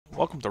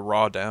Welcome to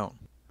Raw Down.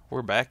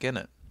 We're back in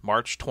it.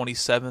 March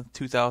 27th,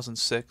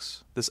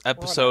 2006. This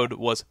episode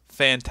was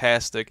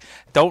fantastic.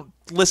 Don't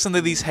listen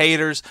to these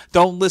haters.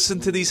 Don't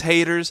listen to these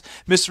haters.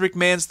 Mr.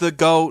 McMahon's the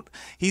GOAT.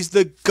 He's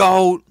the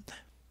GOAT.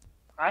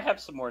 I have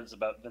some words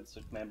about Vince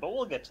McMahon, but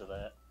we'll get to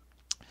that.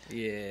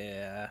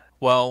 Yeah.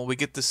 Well, we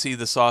get to see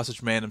the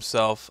Sausage Man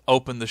himself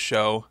open the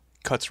show.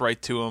 Cuts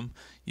right to him.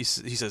 He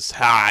says,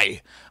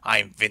 "Hi,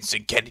 I'm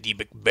Vincent Kennedy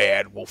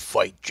McMahon. We'll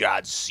fight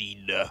John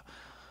Cena.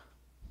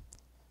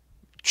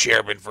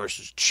 Chairman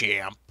versus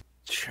champ.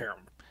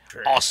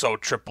 Also,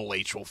 Triple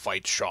H will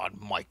fight Shawn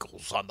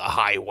Michaels on the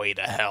highway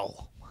to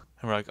hell."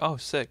 And we're like, "Oh,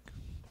 sick.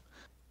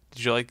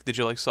 Did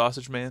you like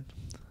Sausage Man?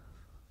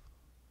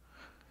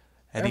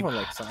 Everyone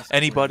likes Sausage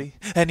Anybody?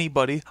 Man.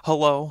 Anybody?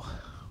 Hello?"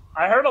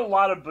 I heard a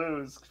lot of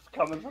boos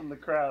coming from the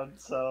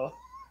crowd, so...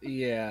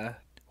 Yeah.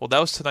 Well, that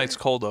was tonight's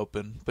cold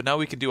open, but now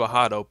we can do a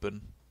hot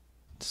open.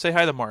 Say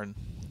hi to Martin.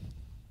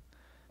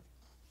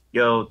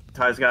 Yo,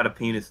 Ty's got a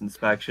penis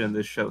inspection.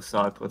 This show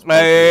sucked. Let's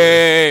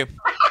Hey!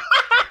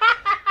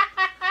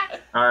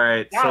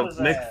 Alright, so was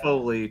Mick that?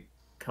 Foley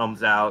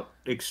comes out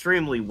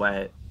extremely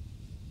wet.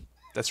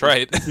 That's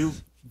right. Two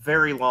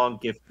very long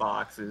gift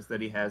boxes that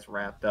he has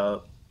wrapped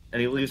up.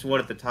 And he leaves one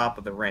at the top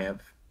of the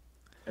ramp.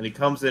 And he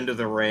comes into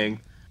the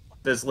ring,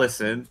 says,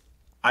 "Listen,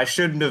 I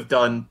shouldn't have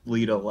done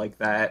Lita like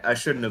that. I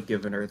shouldn't have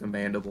given her the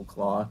mandible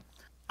claw.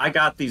 I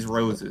got these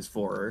roses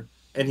for her."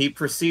 And he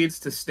proceeds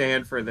to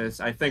stand for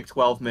this, I think,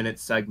 12-minute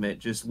segment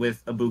just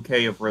with a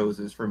bouquet of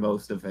roses for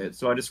most of it.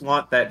 So I just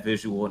want that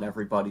visual in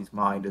everybody's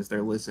mind as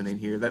they're listening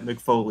here, that Mick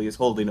Foley is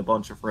holding a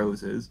bunch of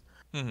roses.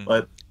 Mhm.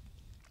 But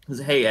he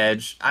says, "Hey,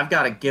 Edge, I've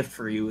got a gift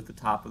for you at the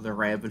top of the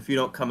ramp. If you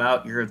don't come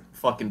out, you're a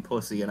fucking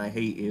pussy and I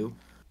hate you."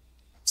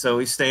 So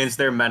he stands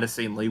there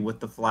menacingly with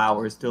the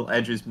flowers till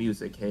Edge's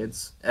music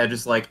hits. Edge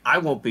is like, "I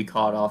won't be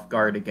caught off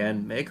guard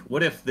again, Mick.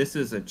 What if this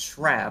is a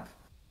trap?"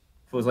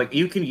 It was like,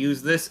 "You can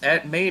use this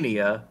at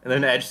Mania." And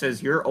then Edge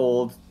says, "You're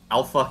old.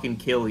 I'll fucking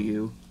kill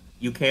you.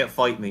 You can't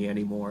fight me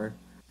anymore.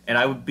 And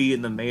I would be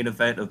in the main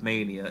event of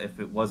Mania if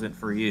it wasn't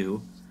for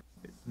you."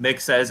 Mick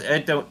says,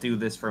 "Ed, don't do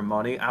this for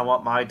money. I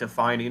want my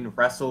defining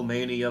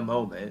WrestleMania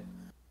moment."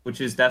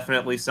 Which is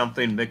definitely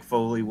something Mick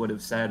Foley would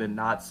have said and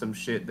not some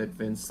shit that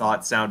Vince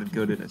thought sounded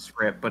good in a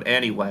script. But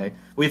anyway,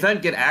 we then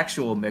get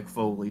actual Mick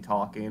Foley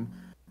talking,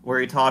 where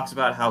he talks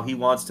about how he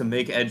wants to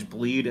make Edge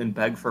bleed and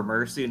beg for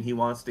mercy, and he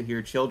wants to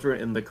hear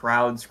children in the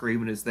crowd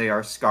screaming as they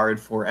are scarred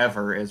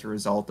forever as a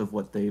result of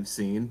what they've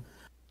seen.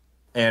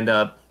 And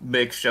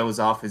Mick shows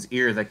off his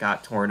ear that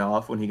got torn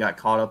off when he got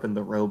caught up in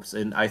the ropes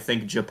in, I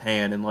think,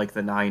 Japan in, like,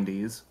 the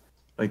 90s.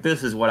 Like,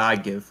 this is what I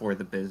give for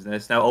the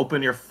business. Now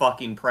open your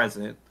fucking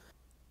present.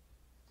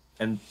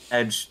 And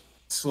Edge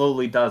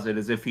slowly does it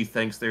as if he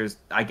thinks there's,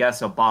 I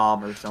guess, a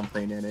bomb or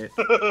something in it.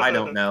 I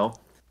don't know.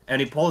 And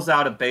he pulls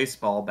out a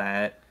baseball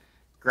bat.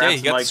 Yeah,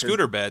 he got the Mike's-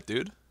 scooter bat,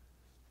 dude.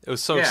 It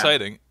was so Yeah.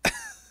 exciting.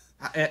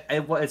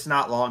 It's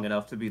not long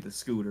enough to be the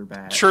scooter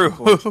bat. True.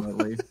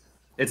 Unfortunately.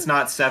 It's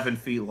not 7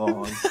 feet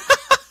long.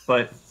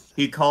 But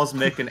he calls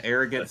Mick an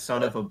arrogant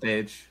son of a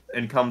bitch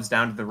and comes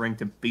down to the ring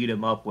to beat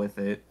him up with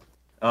it.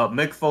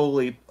 Mick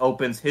Foley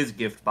opens his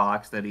gift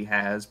box that he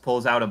has,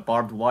 pulls out a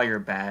barbed wire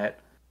bat.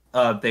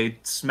 They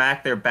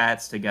smack their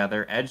bats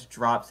together. Edge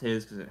drops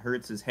his because it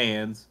hurts his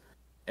hands.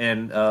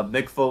 And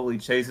Mick Foley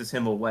chases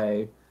him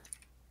away.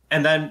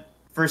 And then,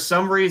 for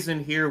some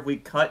reason here, we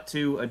cut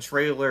to a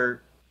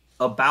trailer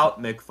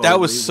about Mick Foley. That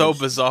was so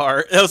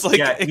bizarre. It was like,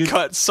 Yeah, it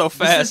cut so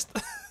fast.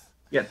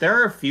 Yeah,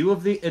 there are a few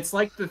of the... It's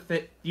like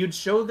you'd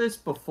show this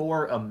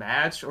before a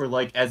match or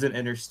like as an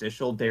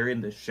interstitial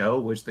during the show,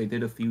 which they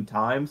did a few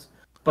times.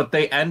 But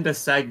they end a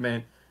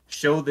segment,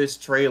 show this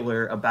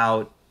trailer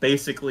about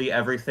basically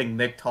everything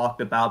Mick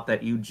talked about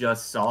that you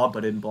just saw,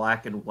 but in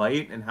black and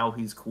white, and how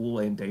he's cool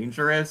and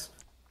dangerous.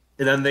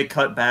 And then they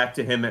cut back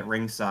to him at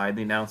ringside.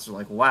 The announcer's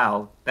like,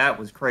 "Wow, that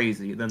was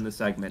crazy." And then the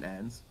segment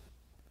ends.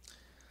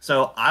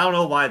 So I don't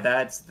know why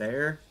that's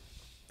there,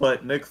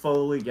 but Mick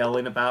Foley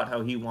yelling about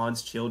how he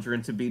wants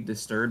children to be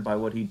disturbed by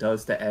what he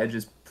does to Edge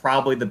is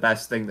probably the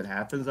best thing that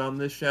happens on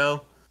this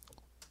show.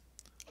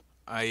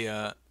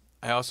 I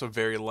also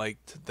very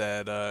liked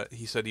that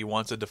he said he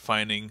wants a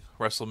defining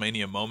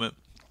WrestleMania moment,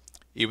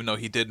 even though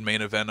he did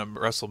main event on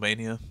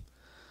WrestleMania.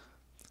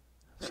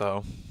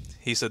 So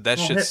he said that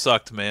shit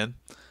sucked, man.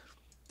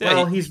 Yeah,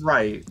 Well, he's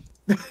right.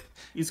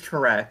 He's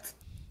correct.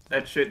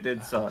 That shit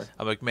did suck.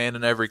 a McMahon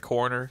in every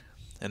corner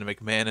and a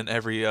McMahon in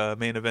every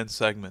main event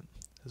segment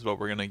is what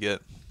we're gonna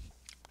get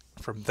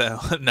from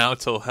now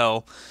till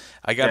hell.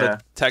 I got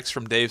a text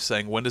from Dave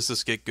saying, "When does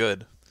this get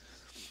good?"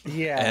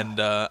 Yeah. And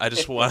I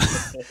just want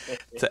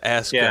to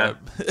ask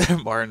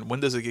Martin, when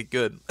does it get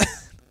good?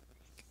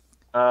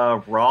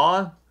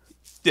 Raw?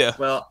 Yeah.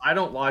 Well, I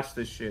don't watch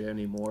this shit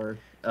anymore.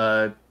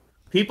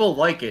 People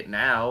like it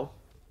now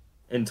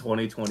in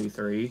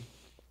 2023.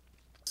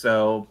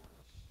 So,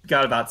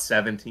 got about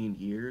 17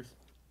 years.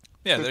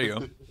 Yeah, there you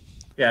go.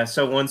 Yeah,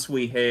 so once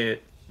we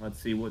hit, let's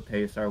see, what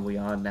pace are we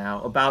on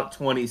now? About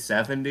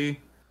 2070,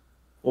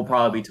 we'll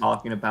probably be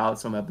talking about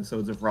some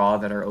episodes of Raw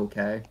that are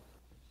okay.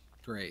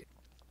 Great.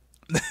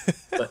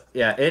 But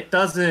yeah, it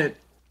doesn't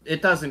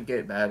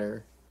get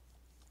better.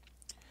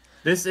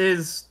 This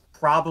is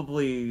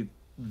probably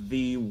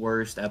the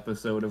worst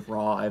episode of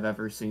Raw I've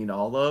ever seen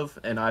all of,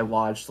 and I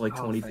watched like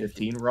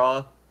 2015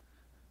 Raw.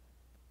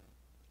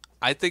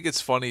 I think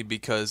it's funny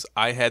because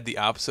I had the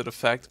opposite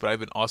effect, but I've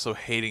been also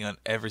hating on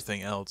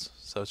everything else.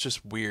 So it's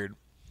just weird.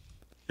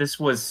 This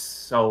was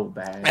so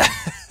bad.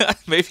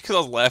 Maybe because I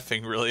was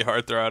laughing really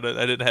hard throughout it.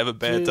 I didn't have a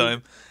bad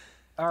time.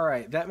 All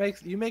right,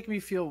 you make me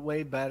feel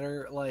way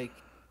better, like,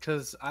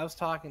 because I was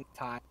talking to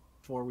Ty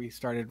before we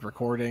started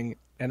recording,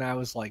 and I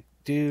was like,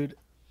 dude,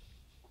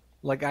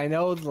 like, I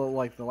know the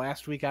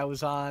last week I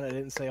was on, I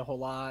didn't say a whole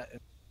lot.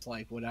 It's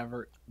like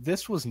whatever.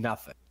 This was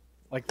nothing.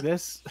 Like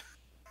this,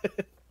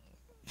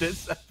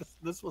 this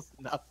was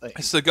nothing.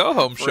 It's the go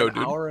home show, an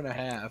dude. Hour and a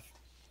half.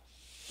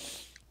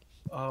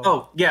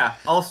 Oh, yeah.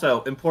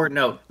 Also, important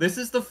note. This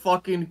is the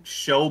fucking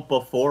show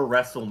before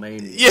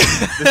WrestleMania.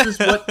 Yeah. This is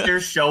what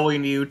they're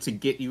showing you to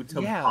get you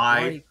to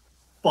buy like,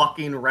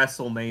 fucking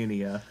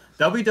WrestleMania.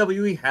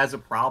 WWE has a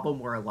problem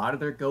where a lot of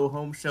their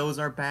go-home shows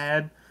are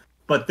bad,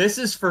 but this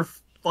is for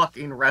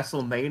fucking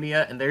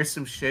WrestleMania, and there's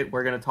some shit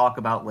we're going to talk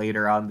about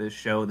later on this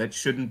show that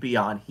shouldn't be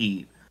on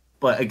Heat.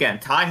 But again,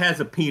 Ty has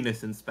a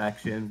penis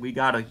inspection. We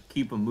got to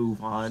keep a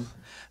move on.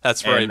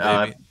 That's right,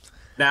 baby.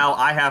 Now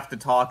I have to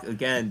talk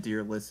again,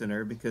 dear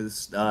listener,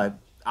 because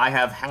I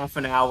have half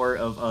an hour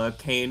of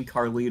Kane,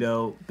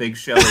 Carlito, Big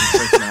Show, and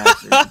Chris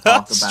Masters to talk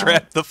about.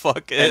 Strap the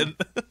fuck in.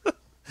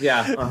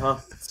 Yeah, uh-huh.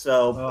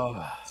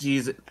 So,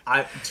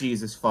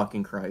 Jesus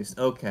fucking Christ.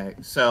 Okay,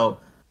 so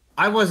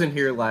I wasn't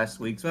here last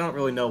week, so I don't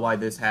really know why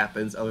this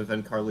happens, other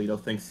than Carlito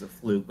thinks it's a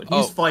fluke, but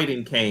he's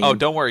fighting Kane. Oh,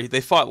 don't worry.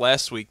 They fought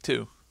last week,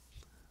 too.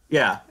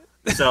 Yeah.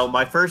 So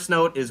my first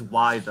note is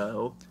why,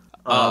 though.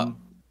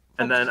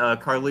 And then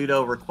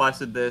Carlito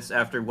requested this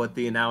after what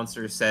the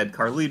announcer said.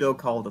 Carlito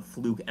called a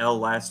fluke L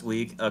last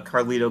week.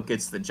 Carlito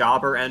gets the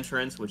jobber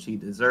entrance, which he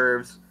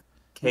deserves.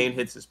 Kane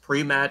hits his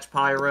pre-match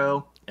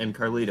pyro, and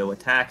Carlito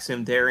attacks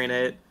him during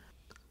it.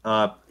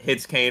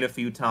 Hits Kane a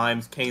few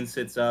times. Kane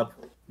sits up,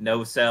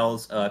 no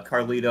sells.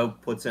 Carlito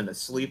puts in a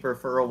sleeper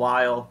for a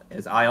while,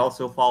 as I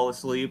also fall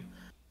asleep.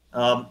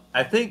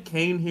 I think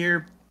Kane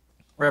here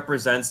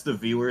represents the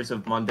viewers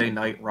of Monday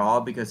Night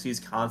Raw because he's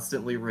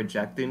constantly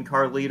rejecting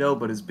Carlito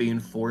but is being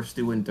forced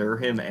to endure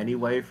him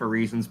anyway for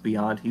reasons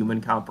beyond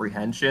human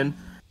comprehension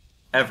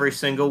every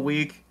single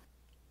week.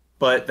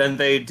 But then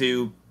they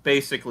do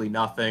basically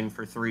nothing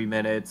for 3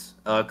 minutes.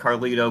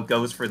 Carlito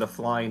goes for the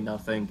flying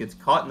nothing, gets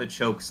caught in the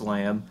choke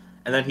slam,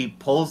 and then he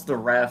pulls the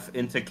ref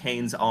into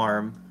Kane's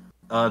arm.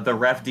 The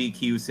ref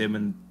DQs him,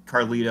 and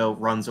Carlito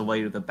runs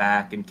away to the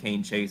back, and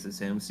Kane chases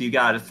him. So you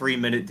got a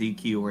 3-minute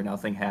DQ where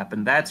nothing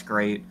happened. That's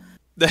great.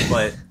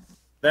 But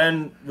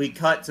then we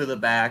cut to the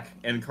back,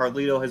 and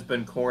Carlito has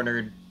been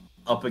cornered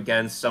up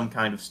against some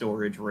kind of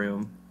storage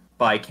room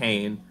by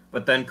Kane.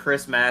 But then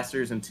Chris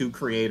Masters and 2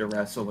 creator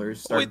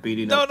wrestlers start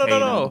beating up Kane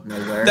out of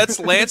nowhere. That's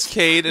Lance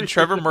Cade and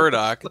Trevor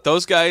Murdoch.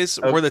 Those guys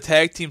were the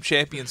tag team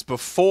champions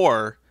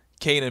before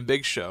Kane and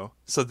Big Show.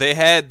 So they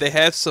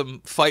had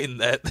some fight in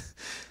that.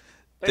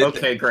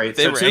 Okay, great.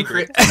 They were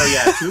angry.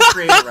 2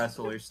 creator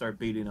wrestlers start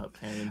beating up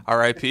Kane.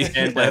 R.I.P.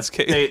 And Lance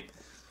Cade.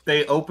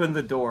 They open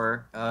the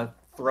door,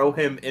 throw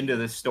him into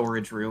the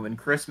storage room, and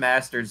Chris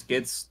Masters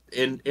gets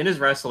in his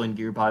wrestling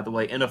gear, by the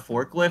way, in a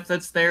forklift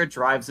that's there,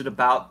 drives it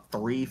about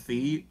 3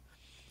 feet,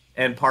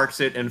 and parks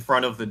it in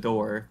front of the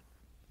door.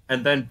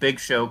 And then Big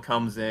Show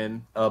comes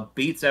in,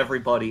 beats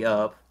everybody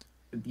up,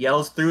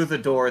 yells through the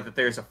door that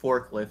there's a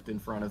forklift in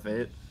front of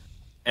it,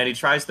 and he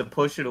tries to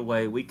push it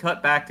away. We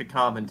cut back to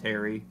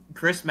commentary.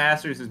 Chris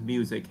Masters'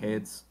 music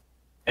hits,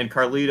 and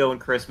Carlito and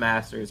Chris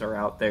Masters are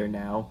out there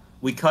now.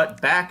 We cut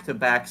back to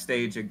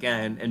backstage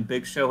again, and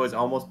Big Show has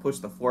almost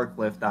pushed the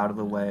forklift out of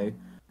the way,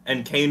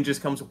 and Kane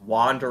just comes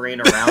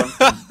wandering around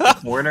from the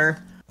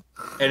corner,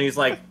 and he's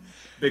like,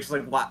 Big Show's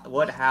like,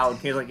 what, how? And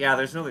Kane's like, yeah,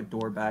 there's another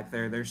door back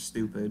there, they're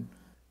stupid.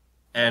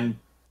 And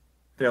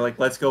they're like,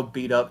 let's go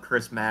beat up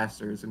Chris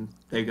Masters, and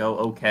they go,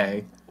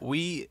 okay.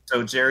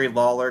 So Jerry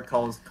Lawler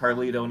calls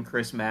Carlito and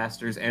Chris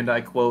Masters, and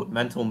I quote,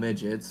 mental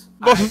midgets.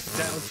 That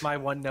was my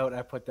one note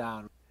I put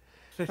down.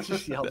 They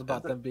just yelled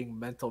about them being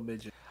mental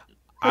midgets.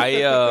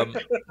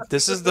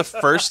 This is the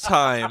first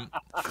time.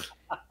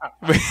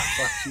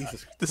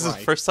 Jesus This is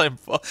the first time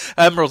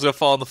Admiral's gonna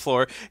fall on the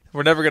floor.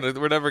 We're never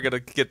gonna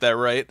get that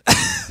right.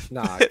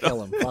 Nah,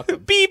 kill him. Fuck him.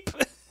 Beep.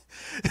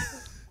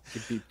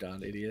 Get beeped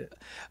on, idiot.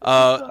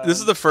 This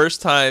is the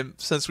first time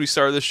since we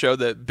started the show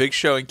that Big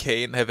Show and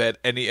Kane have had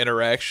any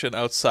interaction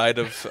outside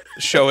of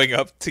showing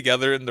up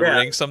together in the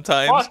ring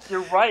sometimes. Fuck,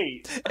 you're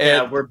right.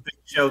 And where Big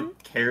Show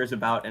cares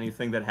about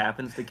anything that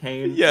happens to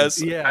Kane.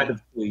 Yes. It's kind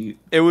of sweet.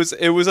 It was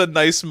a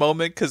nice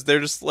moment because they're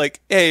just like,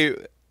 hey,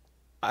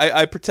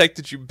 I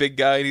protected you, big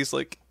guy. And he's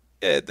like,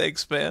 yeah,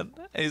 thanks, man.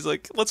 And he's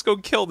like, let's go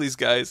kill these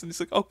guys. And he's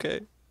like,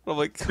 okay. I'm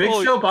like, Big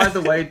Show, by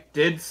the way,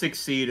 did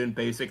succeed in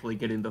basically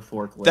getting the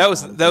forklift.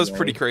 That was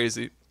pretty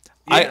crazy.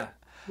 Yeah.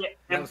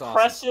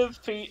 Impressive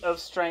feat of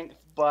strength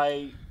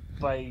by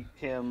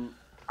him.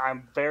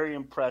 I'm very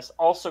impressed.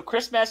 Also,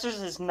 Chris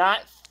Masters is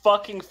not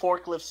fucking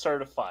forklift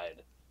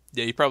certified.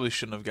 Yeah, you probably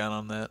shouldn't have gone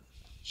on that.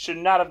 Should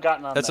not have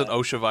gotten on That's that. an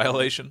OSHA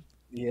violation.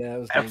 Yeah, it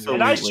was Absolutely.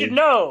 And I should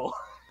know.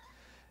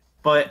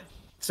 But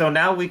so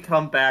now we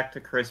come back to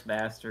Chris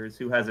Masters,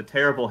 who has a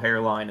terrible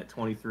hairline at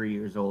 23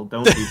 years old.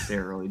 Don't do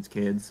steroids,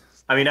 kids.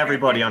 I mean,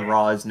 everybody on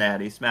Raw is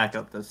natty. Smack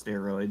up those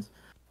steroids.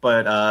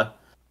 But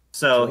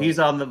so he's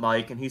on the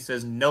mic and he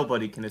says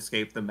nobody can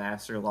escape the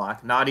Master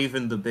Lock, not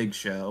even the Big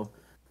Show.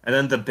 And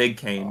then the Big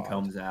Kane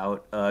comes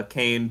out.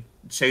 Kane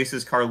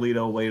chases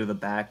Carlito away to the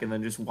back and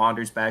then just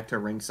wanders back to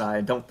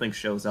ringside. Don't think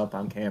shows up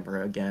on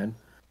camera again.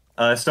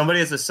 Somebody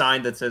has a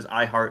sign that says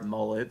 "I heart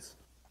mullets."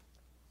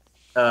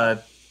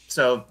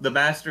 So the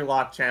Master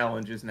Lock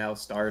Challenge is now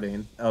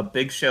starting.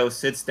 Big Show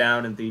sits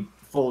down in the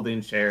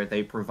fold-in chair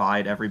they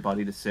provide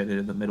everybody to sit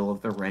in the middle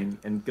of the ring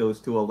and goes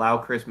to allow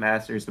Chris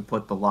Masters to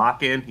put the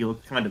lock in. He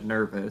looks kind of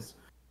nervous,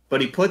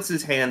 but he puts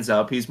his hands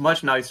up. He's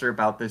much nicer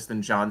about this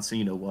than John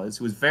Cena was,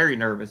 who was very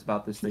nervous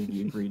about this thing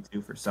he agreed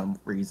to for some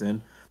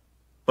reason.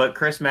 But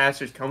Chris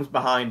Masters comes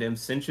behind him,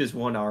 cinches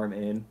one arm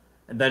in,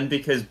 and then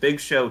because Big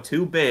Show,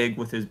 too big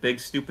with his big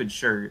stupid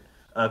shirt,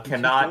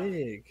 cannot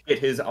get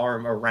his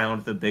arm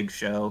around the Big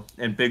Show,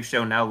 and Big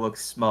Show now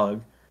looks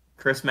smug.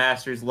 Chris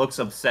Masters looks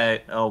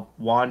upset,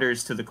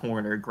 wanders to the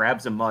corner,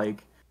 grabs a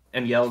mic,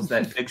 and yells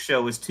that Big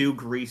Show is too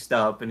greased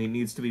up and he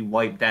needs to be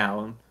wiped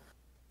down.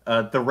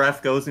 The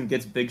ref goes and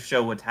gets Big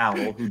Show a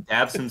towel, who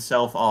dabs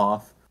himself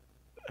off.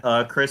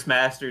 Chris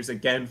Masters,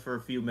 again for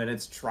a few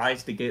minutes,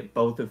 tries to get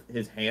both of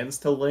his hands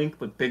to link,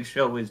 but Big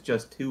Show is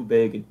just too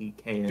big and he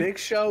can't. Big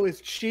Show is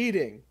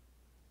cheating.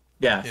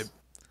 Yes. Yep.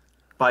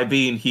 By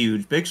being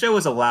huge. Big Show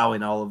is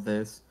allowing all of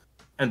this.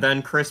 And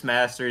then Chris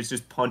Masters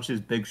just punches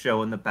Big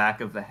Show in the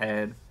back of the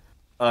head.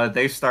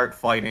 They start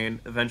fighting.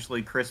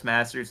 Eventually, Chris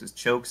Masters is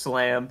choke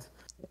slammed.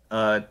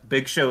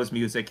 Big Show's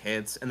music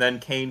hits. And then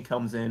Kane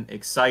comes in,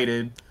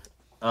 excited,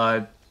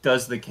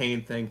 does the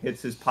Kane thing,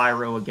 hits his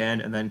pyro again,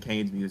 and then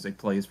Kane's music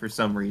plays for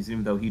some reason,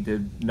 even though he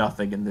did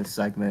nothing in this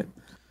segment.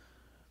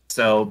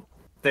 So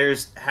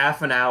there's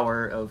half an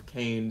hour of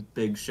Kane,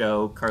 Big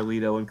Show,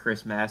 Carlito, and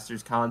Chris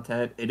Masters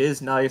content. It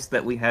is nice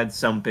that we had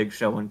some Big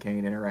Show and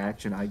Kane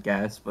interaction, I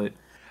guess, but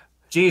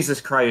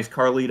Jesus Christ,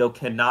 Carlito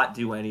cannot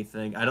do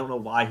anything. I don't know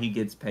why he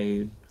gets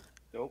paid.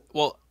 Nope.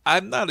 Well,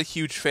 I'm not a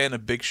huge fan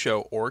of Big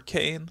Show or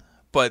Kane,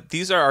 but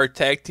these are our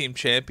tag team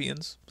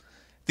champions.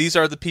 These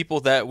are the people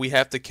that we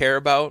have to care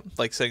about,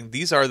 like saying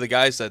these are the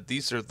guys that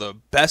these are the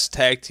best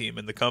tag team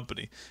in the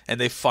company, and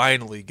they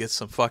finally get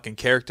some fucking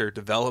character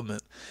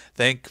development.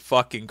 Thank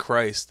fucking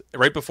Christ!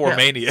 Right before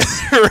Mania,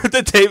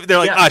 the tape, they're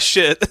like, "Ah,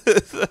 shit."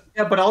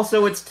 Yeah, but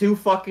also it's two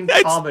fucking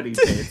comedy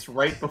bits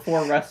right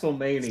before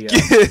WrestleMania.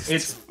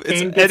 It's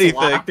Kane gets anything.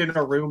 locked in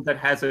a room that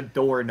has a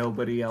door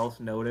nobody else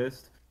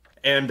noticed,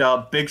 and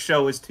Big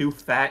Show is too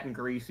fat and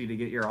greasy to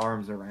get your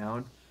arms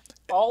around.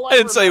 All I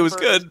didn't say it was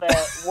remember good.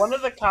 is that one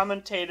of the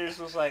commentators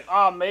was like,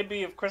 "Oh,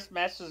 maybe if Chris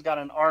Masters got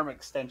an arm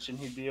extension,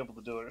 he'd be able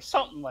to do it," or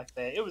something like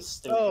that. It was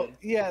stupid. Oh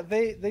yeah,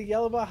 they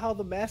yell about how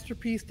the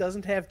masterpiece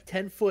doesn't have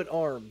 10-foot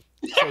arms.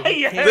 So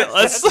he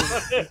Yes,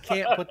 he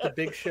can't put the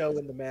Big Show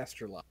in the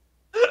Master Lock.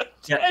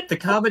 Yeah, the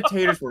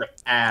commentators were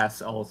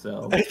ass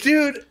also.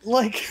 Dude,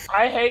 like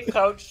I hate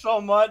Coach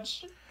so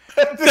much.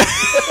 That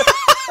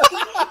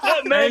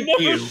man Thank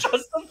never you.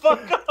 shuts the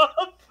fuck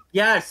up.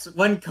 Yes,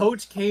 when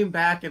Coach came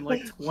back in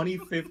like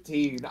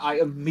 2015, I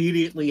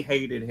immediately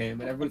hated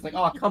him, and everyone's like,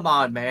 "Oh, come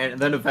on, man!" And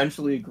then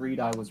eventually agreed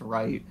I was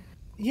right.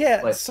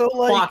 yeah, But so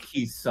like fuck,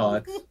 he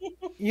sucks.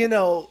 you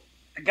know,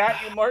 I got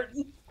you,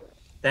 Martin.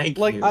 Thank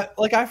like you.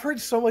 I've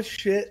heard so much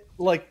shit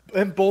like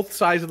on both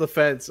sides of the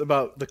fence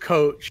about the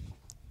coach,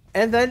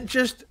 and then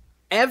just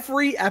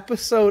every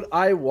episode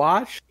I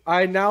watch,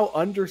 I now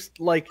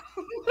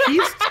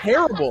he's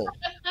terrible.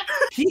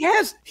 He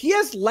has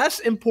less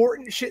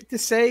important shit to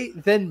say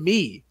than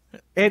me,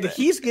 and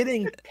he's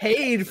getting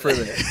paid for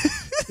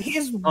this.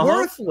 He's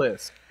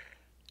worthless.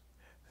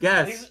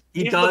 Yes,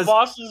 he He's does. the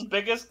boss's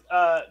biggest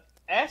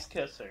ass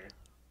kisser.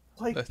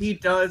 Like He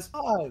does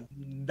God.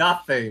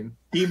 nothing.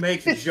 He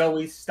makes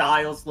Joey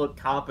Styles look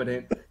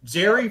competent.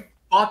 Jerry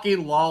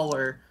fucking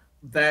Lawler,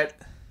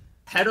 that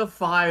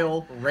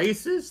pedophile,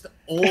 racist,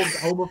 old,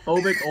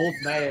 homophobic old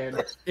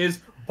man, is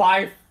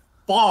by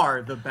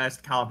far the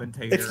best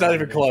commentator. It's not on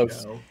even this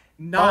close. show.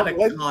 Not a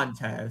when-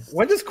 contest.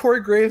 When does Corey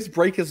Graves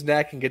break his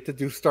neck and get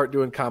to start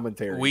doing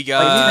commentary? We Like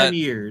got 10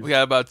 years. We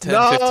got about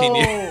 10, 15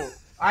 years.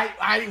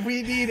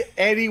 We need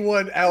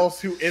anyone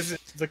else who isn't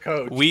the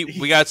coach. We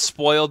got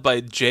spoiled by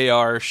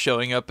JR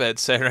showing up at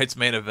Saturday Night's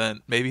Main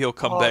Event. Maybe he'll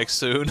come back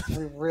soon.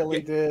 We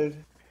really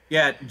did.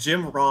 Yeah,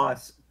 Jim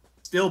Ross,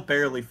 still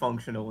barely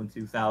functional in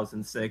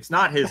 2006.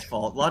 Not his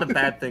fault. A lot of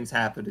bad things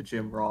happened to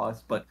Jim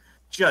Ross, but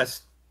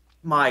just,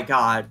 my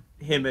God,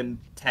 him and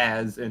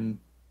Taz and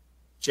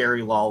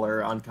Jerry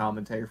Lawler on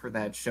commentary for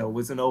that show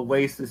was an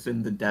oasis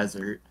in the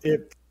desert.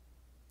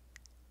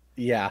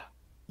 Yeah.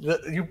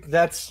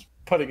 That's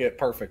putting it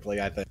perfectly,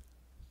 I think.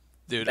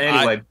 Dude,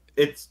 Anyway,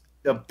 it's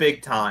a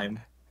big time.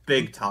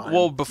 big time.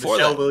 Well, before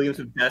Michelle that- Williams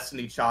of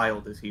Destiny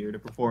Child is here to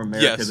perform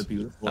America Yes. the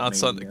Beautiful. On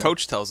Sunday, Mania.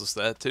 Coach tells us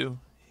that too.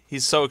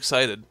 He's so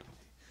excited.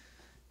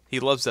 He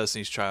loves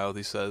Destiny's Child.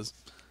 He says.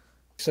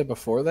 You said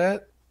before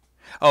that?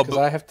 Oh, Because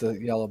I have to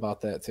yell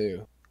about that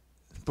too.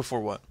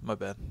 before what? My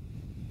bad.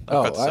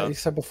 I'll cut this out. You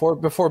said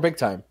before big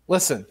time.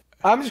 Listen,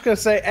 I'm just gonna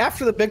say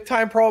after the big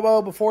time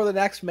promo, before the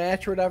next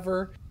match or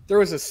whatever, there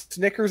was a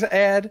Snickers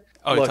ad.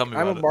 Oh, Look, tell me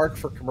I'm about a it. mark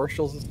for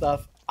commercials and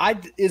stuff.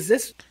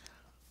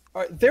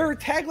 Their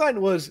tagline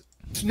was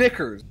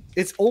Snickers.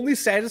 It's only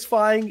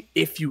satisfying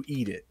if you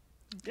eat it.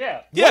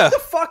 Yeah. Yeah, What the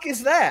fuck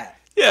is that?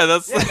 yeah.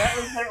 That's Yeah, that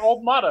was their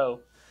old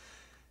motto.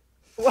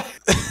 What?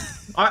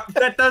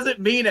 That doesn't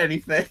mean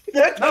anything.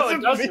 That No,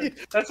 it doesn't mean-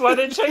 doesn't. That's why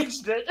they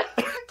changed it.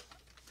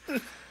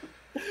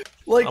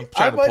 Like I'm I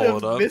trying to might pull have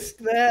it up. missed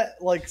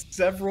that like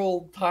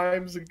several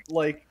times,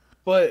 like,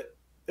 but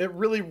it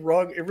really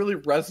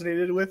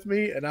resonated with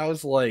me, and I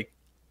was like,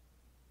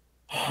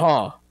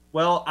 huh.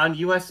 Well, on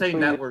USA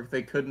Network,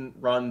 they couldn't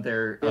run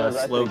their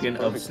slogan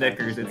of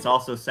Snickers. It's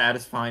also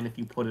satisfying if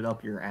you put it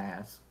up your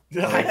ass.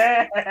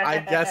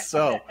 I guess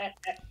so.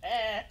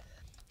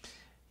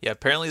 Yeah,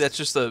 apparently that's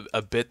just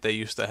a bit they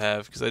used to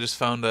have, because I just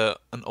found an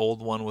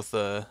old one with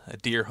a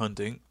deer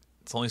hunting.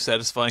 It's only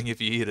satisfying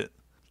if you eat it.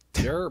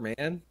 Sure,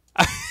 man.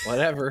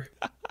 Whatever.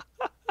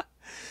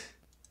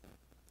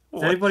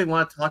 Does anybody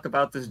want to talk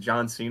about this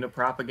John Cena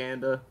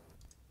propaganda?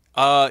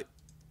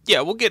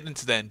 Yeah, we'll get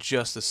into that in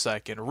just a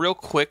second. Real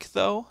quick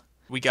though,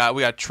 we got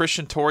Trish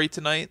and Tori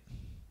tonight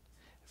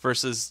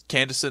versus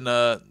Candice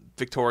and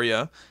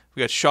Victoria.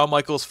 We got Shawn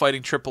Michaels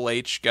fighting Triple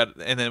H.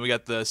 And then we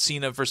got the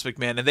Cena versus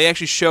McMahon, and they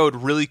actually showed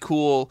really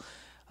cool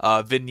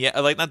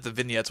vignette, like not the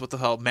vignettes, what the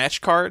hell,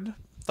 match card.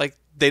 Like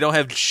they don't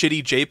have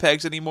shitty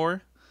JPEGs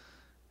anymore.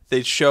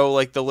 They show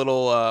like the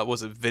little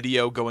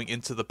video going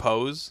into the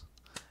pose,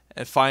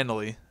 and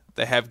finally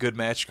they have good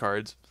match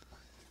cards.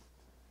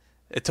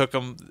 It took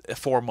them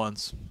 4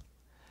 months,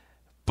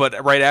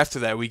 but right after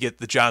that we get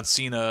the John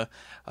Cena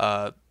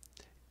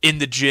in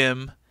the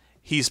gym.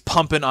 He's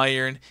pumping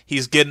iron.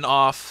 He's getting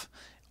off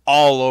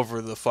all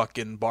over the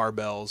fucking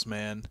barbells,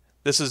 man.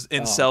 This is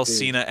incel dude.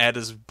 Cena at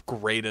his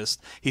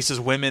greatest. He says,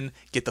 "Women,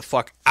 get the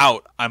fuck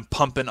out. I'm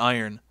pumping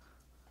iron.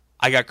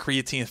 I got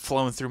creatine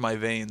flowing through my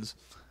veins."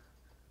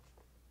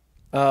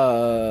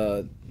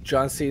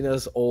 John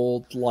Cena's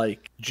old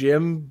like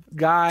gym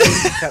guy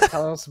kept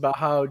telling us about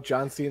how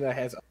John Cena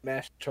has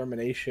unmatched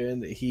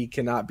determination. He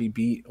cannot be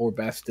beat or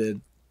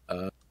bested.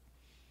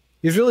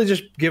 He's really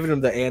just giving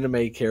him the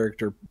anime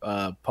character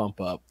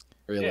pump up,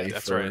 really, Yeah,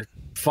 that's for right.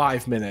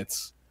 5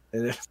 minutes.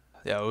 And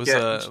Yeah, it was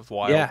Yeah.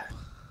 wild. yeah,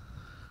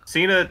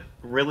 Cena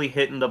really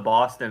hitting the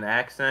Boston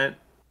accent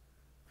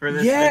for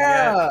this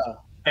yeah. vignette.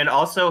 And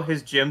also,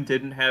 his gym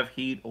didn't have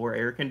heat or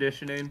air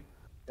conditioning.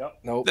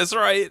 Nope. That's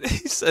right.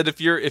 He said if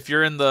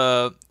you're in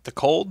the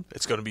cold,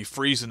 it's going to be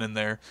freezing in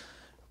there,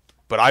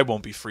 but I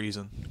won't be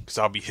freezing because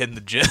I'll be hitting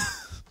the gym,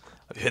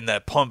 I'll be hitting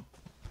that pump.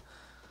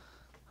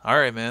 All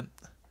right, man.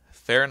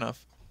 Fair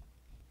enough.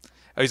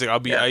 Oh, he's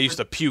like, I used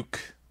to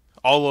puke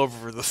all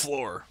over the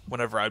floor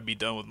whenever I'd be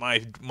done with my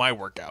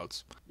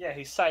workouts. Yeah,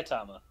 he's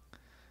Saitama,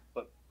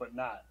 but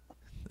not.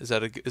 Is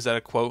that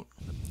a quote?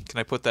 Can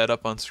I put that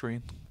up on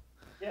screen?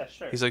 Yeah,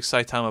 sure. He's like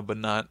Saitama, but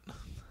not.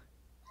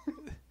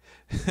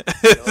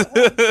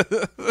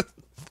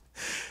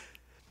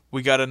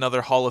 We got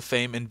another Hall of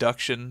Fame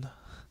induction.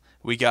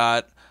 We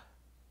got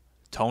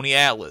Tony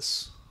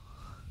Atlas.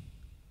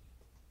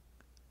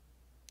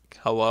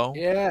 Hello?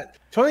 Yeah,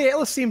 Tony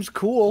Atlas seems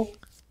cool.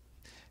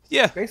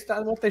 Yeah. Based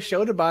on what they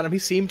showed about him, he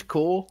seemed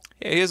cool.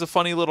 Yeah, he has a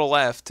funny little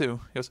laugh, too.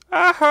 He goes,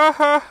 ah ha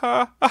ha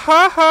ha, ah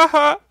ha ha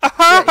ha, ah Yeah,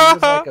 ha he ha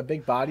was ha. like a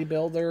big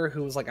bodybuilder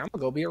who was like, I'm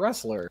gonna go be a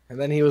wrestler. And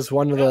then he was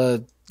one of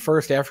the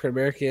first African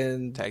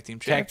American Tag team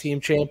tag champs. team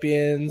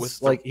champions. With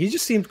the- Like he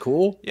just seemed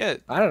cool. Yeah,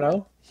 I don't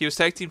know. he was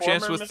tag team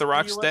champs Former with The Mr.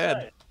 Rock's USA.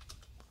 dad,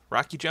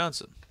 Rocky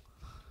Johnson.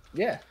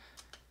 Yeah.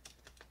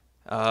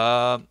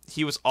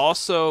 He was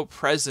also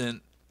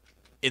present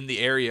in the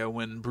area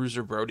when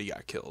Bruiser Brody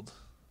got killed,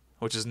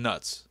 which is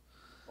nuts.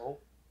 Oh.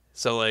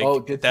 So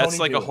like did that's Tony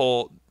like do a it?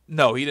 whole.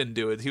 No, he didn't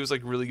do it. He was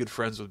like really good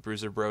friends with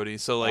Bruiser Brody.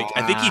 So like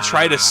I think he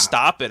tried to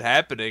stop it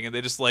happening, and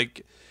they just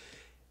like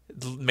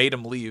made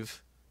him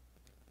leave.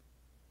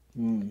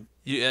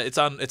 Yeah, it's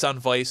on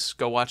Vice.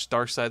 Go watch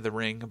Dark Side of the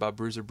Ring about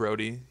Bruiser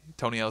Brody.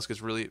 Tony Ellis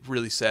gets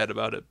really sad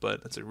about it,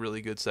 but it's a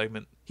really good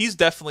segment. He's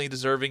definitely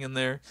deserving in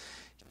there.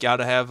 Got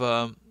to have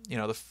one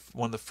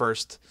of the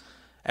first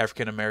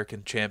African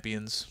American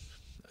champions,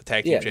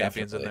 tag team Yeah,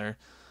 champions in definitely.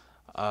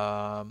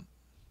 there.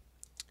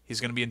 He's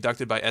going to be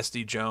inducted by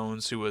SD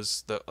Jones, who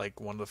was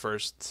one of the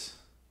first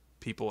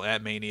people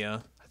at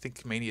Mania. I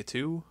think Mania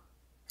 2.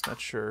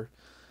 Not sure.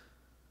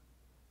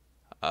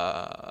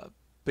 But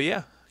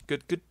yeah,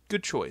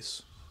 good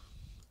choice.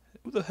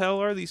 Who the hell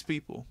are these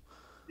people?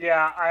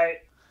 Yeah,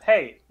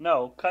 Hey,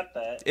 no, cut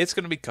that. It's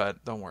going to be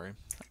cut. Don't worry.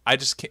 I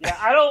just can't. Yeah,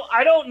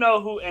 I don't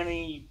know who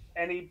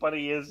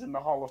anybody is in the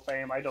Hall of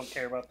Fame. I don't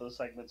care about those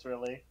segments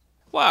really.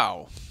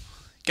 Wow.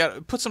 Got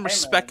to put some Hey,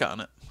 respect man. on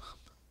it.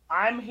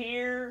 I'm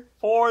here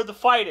for the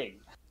fighting.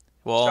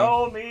 Well,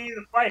 Show me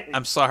the fighting.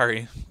 I'm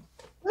sorry.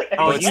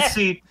 Oh,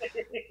 Exactly.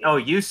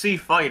 you see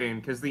fighting,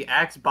 because the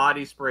Axe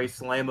Body Spray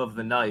Slam of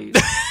the Night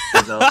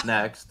is up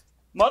next.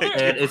 Mother,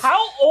 And it's-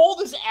 how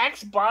old is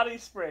Axe Body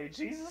Spray?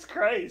 Jesus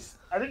Christ!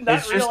 I did not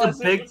It's just a realize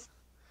big- it was...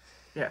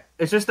 Yeah,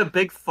 it's just a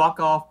big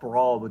fuck-off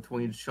brawl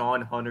between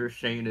Sean, Hunter,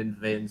 Shane, and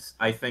Vince,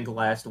 I think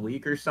last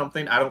week or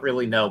something. I don't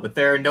really know, but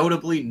there are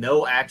notably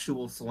no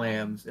actual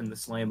slams in the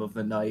Slam of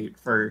the Night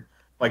for,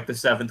 like, the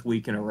 7th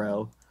week in a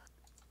row.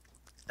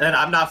 And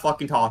I'm not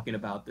fucking talking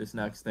about this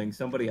next thing.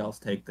 Somebody else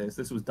take this.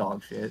 This was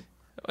dog shit.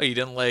 Oh, you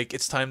didn't like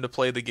It's Time to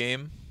Play the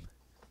Game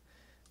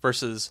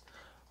versus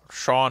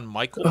Shawn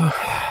Michaels?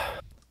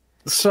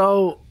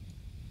 So,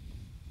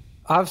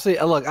 obviously,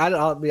 look, I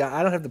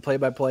don't have the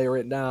play-by-play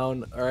written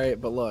down, all right?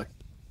 But look,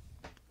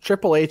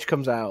 Triple H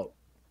comes out.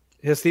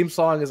 His theme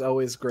song is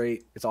always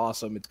great. It's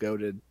awesome. It's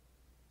goated.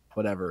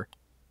 Whatever.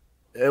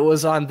 It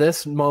was on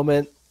this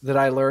moment that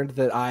I learned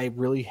that I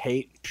really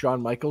hate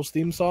Shawn Michaels'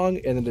 theme song,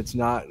 and that it's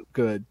not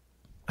good.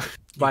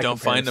 You don't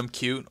find him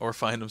cute or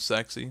find him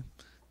sexy?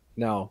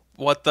 No.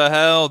 What the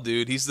hell,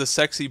 dude? He's the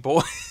sexy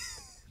boy.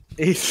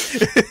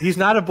 He's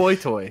not a boy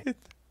toy.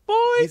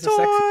 He's a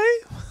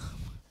toy.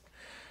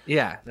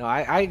 Yeah, no,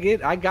 I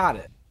got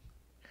it.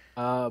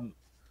 And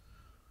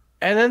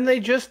then they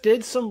just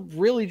did some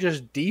really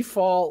just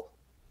default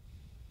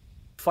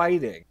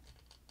fighting.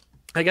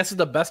 I guess is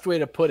the best way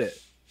to put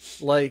it.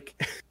 Like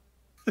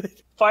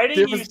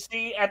Fighting you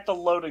see at the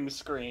loading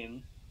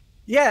screen.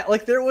 Yeah,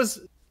 like there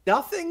was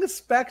nothing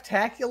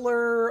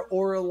spectacular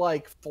or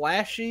like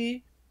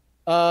flashy,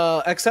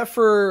 except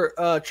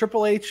for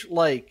Triple H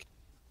like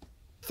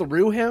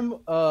threw him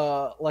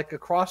like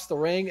across the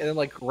ring and then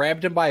like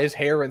grabbed him by his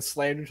hair and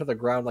slammed him to the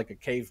ground like a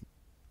caveman.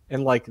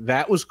 And like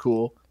that was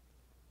cool.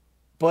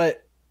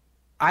 But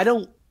I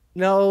don't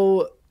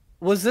know,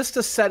 was this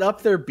to set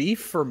up their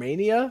beef for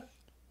Mania?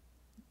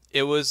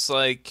 It was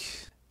like,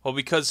 well,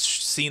 because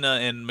Cena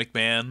and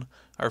McMahon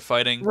are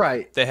fighting,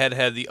 Right. they had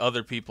the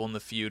other people in the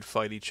feud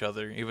fight each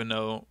other, even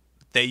though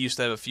they used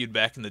to have a feud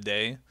back in the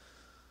day.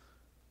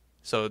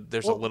 So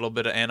there's a little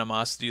bit of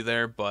animosity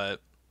there,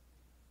 but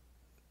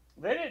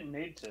They didn't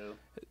need to.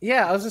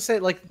 Yeah, I was gonna say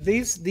like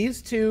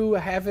these two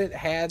haven't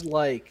had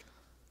like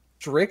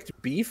strict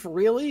beef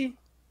really,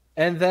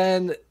 and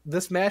then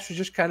this match was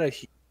just kind of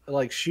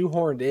like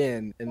shoehorned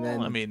in, and then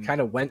Well, I mean,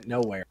 kind of went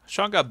nowhere.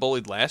 Sean got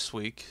bullied last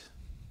week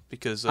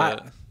because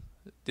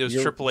it was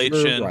you're- Triple H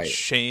you're and right.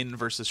 Shane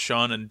versus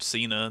Sean and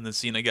Cena, and then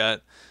Cena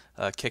got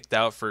kicked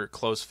out for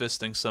close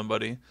fisting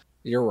somebody.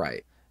 You're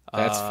right.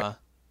 That's fair.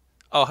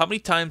 Oh, how many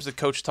times did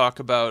Coach talk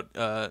about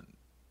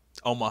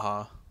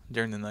Omaha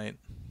during the night?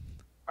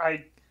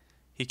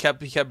 He kept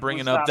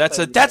bringing up that's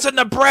a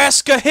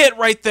Nebraska hit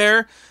right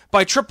there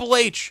by Triple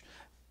H.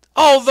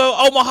 Oh, the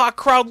Omaha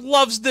crowd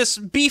loves this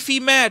beefy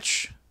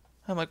match.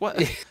 I'm like,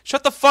 what?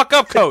 Shut the fuck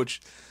up,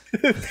 Coach.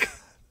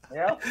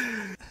 Yeah.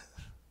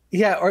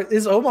 Yeah, or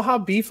is Omaha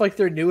Beef like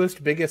their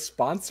newest biggest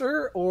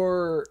sponsor,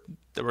 or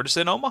They were just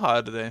in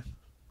Omaha today.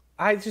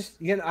 I just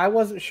I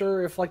wasn't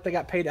sure if like they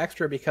got paid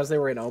extra because they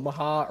were in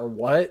Omaha or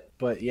what,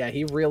 but yeah,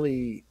 he was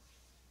really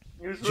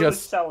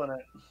selling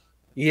it.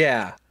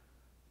 Yeah.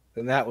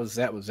 And that was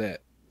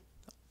it.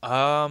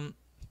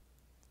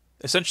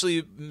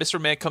 Essentially, Mr.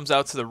 Man comes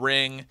out to the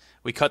ring.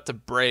 We cut to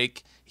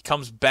break. He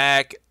comes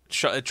back.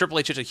 Triple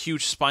H hits a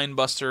huge spine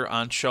buster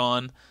on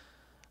Shawn.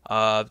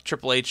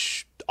 Triple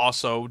H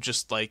also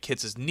just like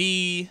hits his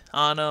knee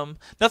on him.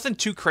 Nothing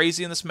too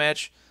crazy in this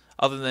match,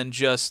 other than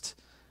just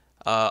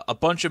a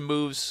bunch of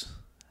moves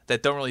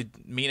that don't really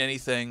mean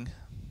anything.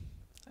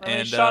 I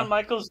mean, Shawn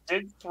Michaels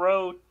did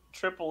throw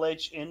Triple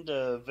H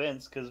into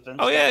Vince because Vince.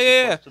 Oh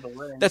yeah. To the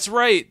ring. That's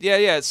right.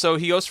 Yeah. So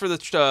he goes for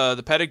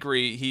the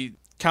pedigree. He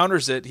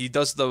counters it. He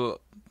does the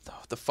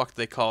fuck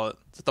they call it.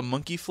 Is it the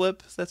monkey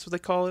flip? That's what they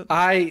call it.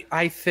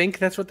 I think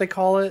that's what they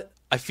call it.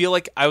 I feel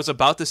like I was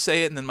about to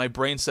say it, and then my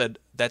brain said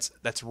that's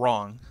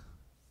wrong.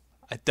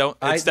 I don't.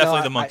 It's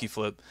definitely the monkey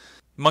flip.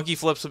 Monkey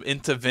flips him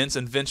into Vince,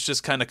 and Vince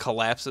just kind of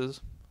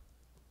collapses.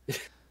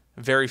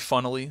 Very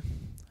funnily.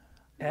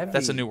 Heavy.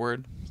 That's a new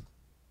word.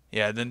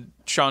 Yeah. Then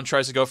Shawn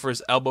tries to go for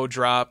his elbow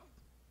drop,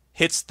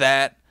 hits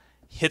that,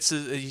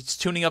 he's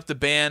tuning up the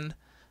band,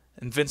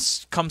 and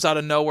Vince comes out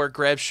of nowhere,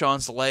 grabs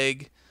Shawn's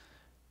leg.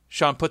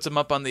 Shawn puts him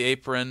up on the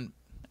apron,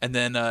 and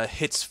then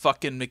hits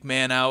fucking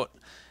McMahon out.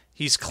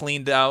 He's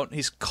cleaned out.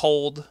 He's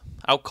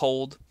out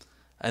cold.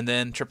 And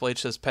then Triple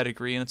H says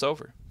pedigree, and it's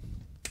over.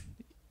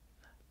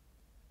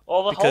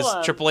 Well, because hold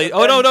on. Triple H.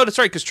 Oh no, that's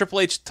right. Because Triple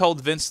H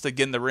told Vince to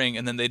get in the ring,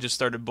 and then they just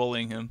started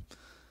bullying him.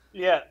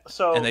 Yeah.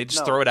 So and they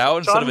just throw it out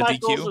instead of a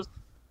DQ.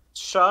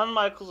 Shawn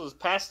Michaels was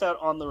passed out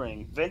on the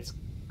ring. Vince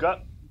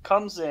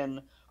comes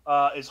in,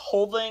 is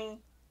holding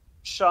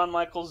Shawn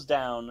Michaels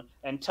down,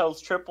 and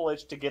tells Triple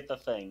H to get the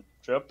thing.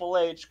 Triple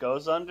H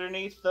goes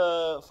underneath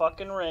the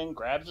fucking ring,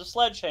 grabs a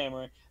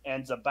sledgehammer,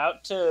 and is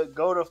about to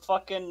go to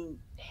fucking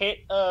hit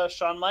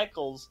Shawn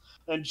Michaels.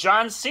 And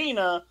John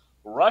Cena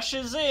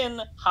rushes in,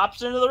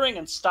 hops into the ring,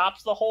 and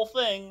stops the whole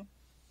thing.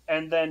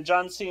 And then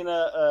John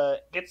Cena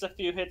gets a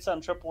few hits on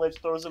Triple H,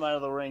 throws him out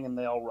of the ring, and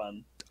they all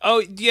run. Oh,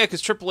 yeah,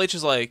 because Triple H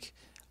is like,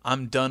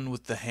 I'm done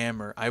with the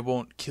hammer. I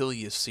won't kill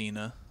you,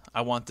 Cena.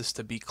 I want this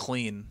to be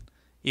clean.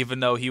 Even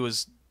though he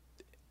was,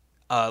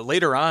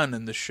 later on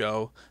in the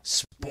show,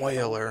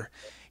 spoiler,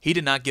 he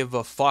did not give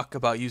a fuck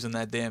about using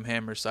that damn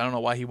hammer, so I don't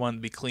know why he wanted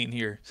to be clean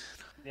here.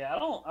 Yeah, I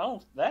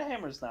don't. That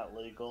hammer's not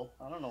legal.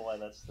 I don't know why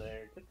that's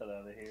there. Get that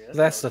out of here.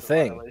 That's the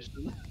thing.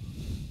 Violation.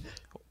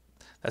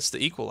 That's the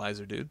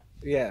equalizer, dude.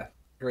 Yeah,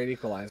 great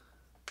equalizer.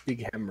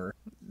 Big hammer.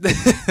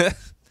 The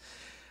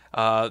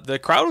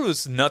crowd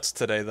was nuts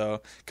today,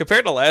 though.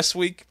 Compared to last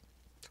week,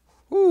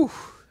 whew,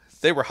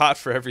 they were hot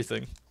for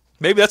everything.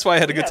 Maybe that's why I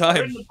had a good They're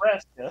time. in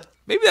Nebraska.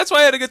 Maybe that's why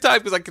I had a good time,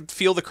 because I could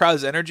feel the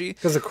crowd's energy.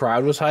 Because the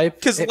crowd was hyped?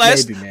 Because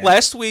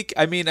last week,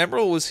 I mean,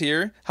 Emerald was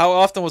here. How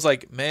often was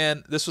like,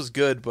 man, this was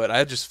good, but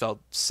I just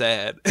felt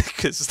sad.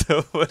 Because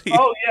nobody...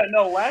 Oh, yeah,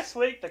 no, last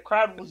week the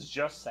crowd was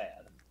just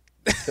sad.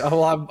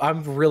 Oh,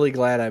 I'm really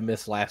glad I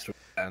missed last week.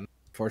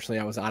 Unfortunately,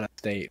 I was out of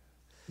state.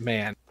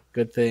 Man,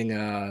 good thing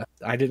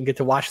I didn't get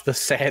to watch the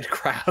sad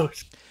crowd.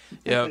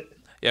 Yeah.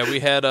 Yeah,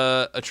 we had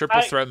a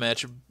triple threat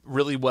match,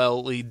 really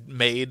well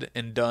made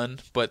and done,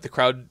 but the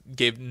crowd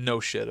gave no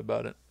shit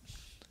about it.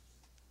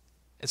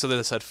 And so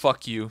they said,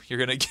 fuck you, you're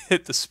going to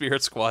get the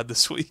Spirit Squad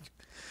this week.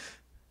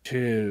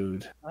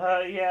 Dude.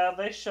 Yeah,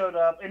 they showed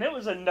up, and it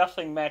was a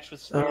nothing match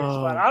with Spirit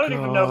Squad. I don't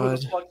even know who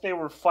the fuck they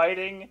were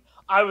fighting.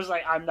 I was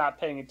like, I'm not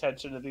paying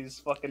attention to these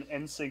fucking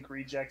NSYNC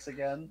rejects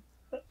again.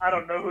 I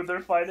don't know who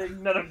they're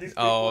fighting. None of these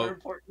people are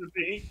important to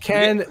me.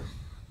 Ken,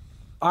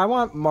 I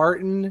want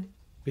Martin...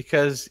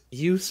 because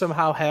you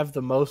somehow have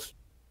the most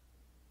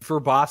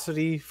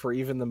verbosity for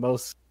even the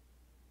most,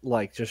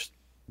 like, just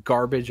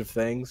garbage of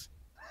things.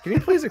 Can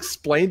you please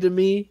explain to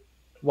me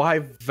why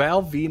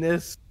Val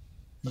Venus,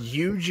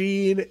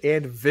 Eugene,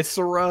 and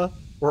Viscera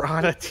were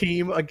on a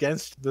team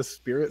against the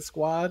Spirit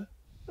Squad?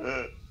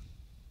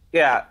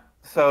 Yeah,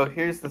 so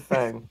here's the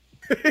thing.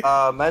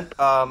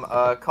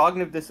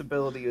 Cognitive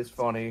disability is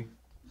funny.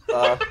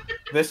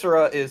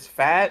 Viscera is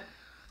fat,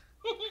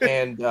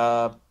 and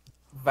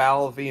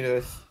Val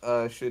Venus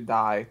should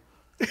die.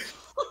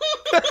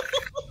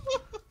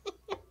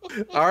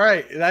 All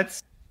right,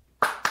 that's.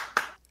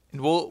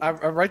 Well,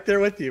 I'm right there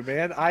with you,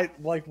 man.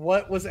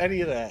 What was any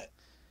of that?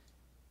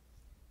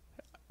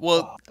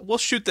 Well, we'll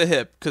shoot the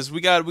hip because we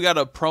got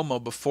a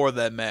promo before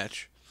that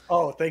match.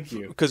 Oh, thank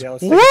you. Because yeah,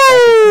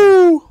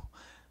 woo!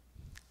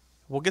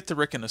 We'll get to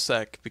Rick in a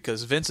sec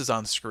because Vince is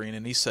on screen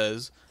and he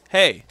says,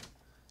 "Hey,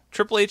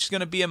 Triple H is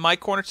going to be in my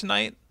corner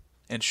tonight,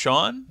 and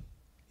Sean,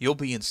 you'll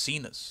be in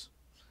Cena's."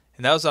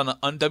 And that was on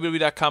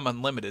WWE.com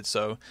Unlimited,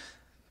 so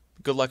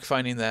good luck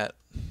finding that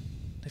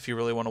if you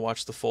really want to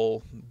watch the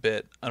full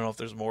bit. I don't know if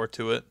there's more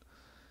to it.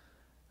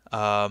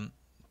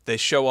 They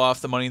show off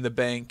the Money in the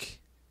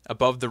Bank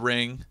above the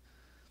ring.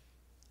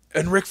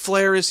 And Ric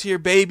Flair is here,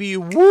 baby.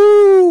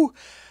 Woo!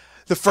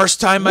 The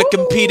first time I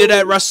competed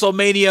at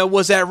WrestleMania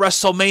was at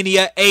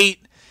WrestleMania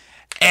 8,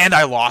 and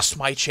I lost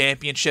my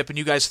championship, and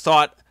you guys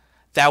thought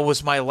that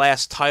was my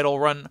last title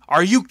run.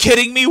 Are you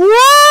kidding me?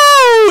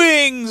 Woo!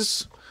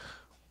 Wings!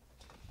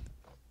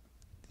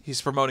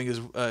 He's promoting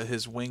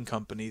his wing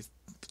company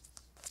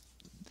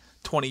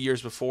 20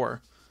 years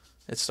before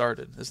it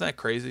started. Isn't that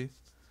crazy?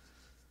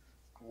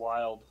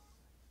 Wild.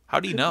 How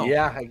do you know?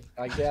 Yeah,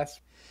 I guess.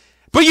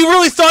 But you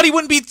really thought he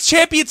wouldn't be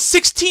champion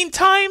 16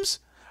 times?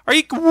 Are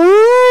you...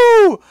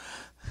 Woo!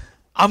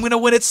 I'm going to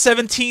win it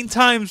 17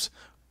 times.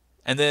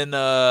 And then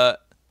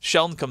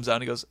Sheldon comes out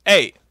and he goes,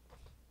 "Hey,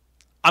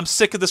 I'm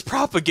sick of this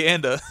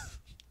propaganda."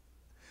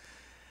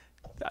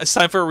 It's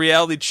time for a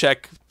reality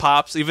check,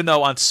 Pops, even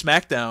though on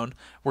SmackDown,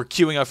 we're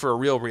queuing up for a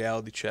real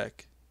reality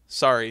check.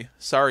 Sorry,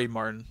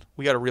 Martin.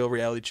 We got a real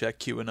reality check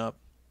queuing up.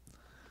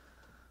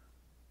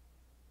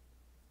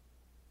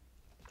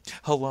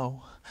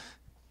 Hello.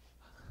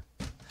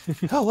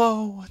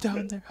 Hello,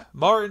 down there.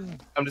 Martin.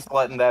 I'm just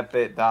letting that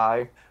bit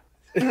die.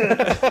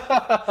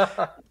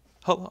 Hello.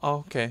 Oh,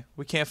 okay.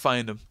 We can't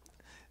find him.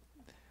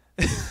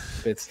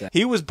 It's that.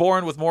 He was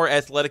born with more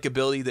athletic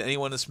ability than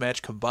anyone in this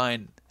match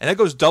combined. And that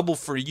goes double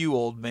for you,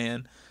 old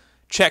man.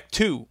 Check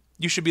 2.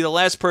 You should be the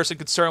last person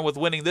concerned with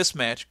winning this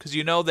match because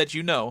you know that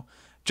you know,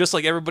 just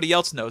like everybody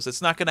else knows,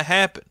 it's not going to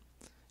happen.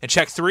 And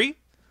check 3? Why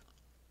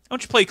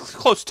don't you pay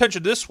close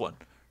attention to this one?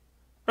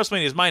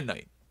 WrestleMania is my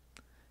night.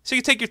 So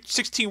you can take your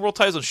 16 world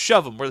titles and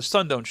shove them where the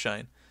sun don't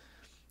shine.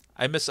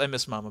 I miss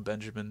Mama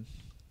Benjamin.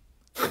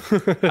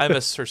 I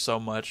miss her so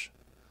much.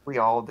 We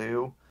all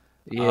do.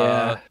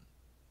 Yeah.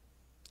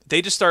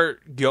 They just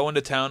start going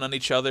to town on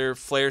each other.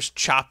 Flair's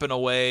chopping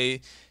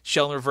away.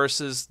 Sheldon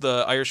reverses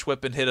the Irish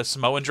whip and hit a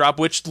Samoan drop,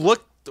 which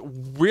looked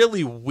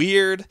really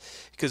weird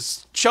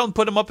because Sheldon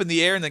put him up in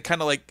the air and then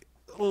kind of like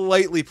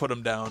lightly put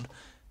him down.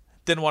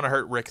 Didn't want to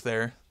hurt Rick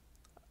there.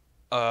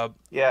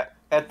 Yeah,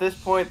 at this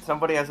point,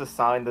 somebody has a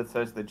sign that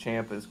says the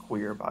champ is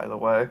queer, by the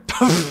way.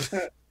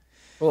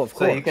 Well, of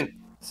course.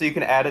 So you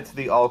can add it to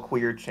the all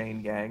queer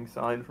chain gang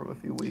sign from a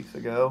few weeks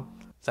ago.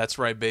 That's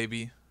right,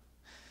 baby.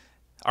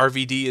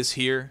 RVD is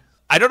here.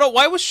 I don't know,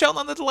 why was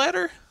Sheldon on the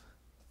ladder?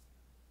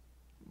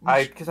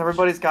 Because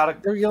everybody's got to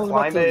They're yelling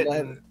climb about the it.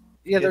 ladder.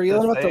 Yeah, they're get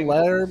yelling about the thing.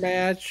 ladder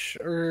match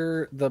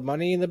or the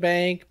Money in the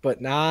Bank,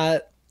 but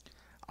not.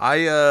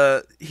 He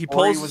Or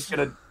pulls. he was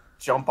gonna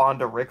jump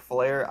onto Ric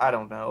Flair. I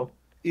don't know,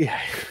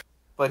 Yeah,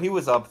 but he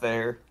was up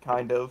there,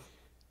 kind of.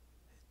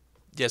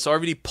 Yeah, so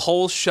RVD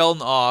pulls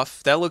Shelton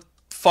off. That looked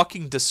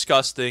fucking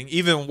disgusting.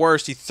 Even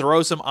worse, he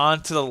throws him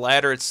onto the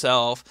ladder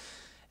itself,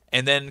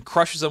 and then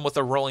crushes him with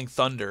a Rolling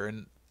Thunder.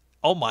 And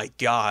oh my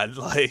god,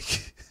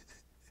 like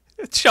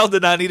Shelton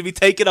did not need to be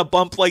taking a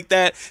bump like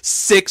that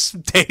 6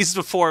 days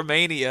before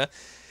Mania.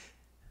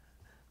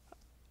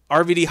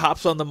 RVD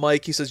hops on the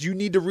mic. He says, "You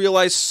need to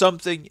realize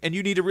something, and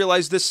you need to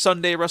realize this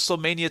Sunday at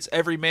WrestleMania, it's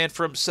every man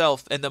for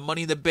himself, and the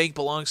Money in the Bank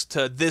belongs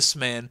to this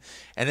man."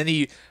 And then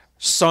he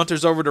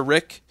saunters over to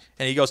Rick,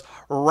 and he goes,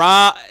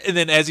 "Rah!" And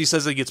then as he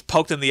says it, he gets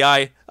poked in the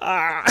eye.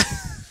 Ah!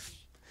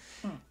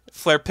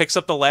 Flair picks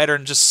up the ladder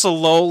and just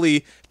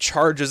slowly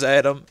charges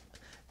at him,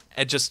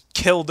 and just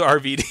killed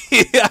RVD.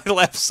 I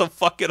laughed so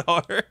fucking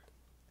hard.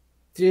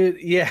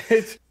 dude. Yeah,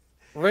 it's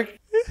Rick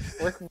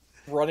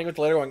running with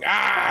the ladder, going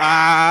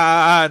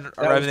And was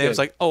RVD was good.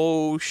 like,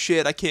 "Oh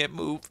shit, I can't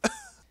move."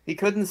 He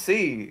couldn't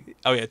see.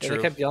 Oh yeah, And true.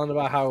 they kept yelling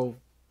about how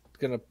he's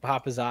gonna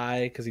pop his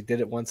eye because he did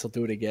it once, he'll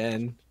do it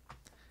again.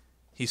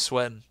 He's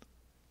sweating.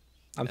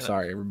 I'm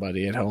sorry,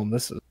 everybody at home.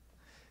 This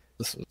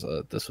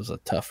was a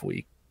tough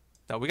week.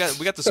 No, we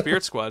got the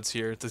Spirit Squads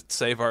here to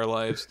save our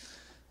lives.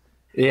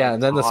 Yeah,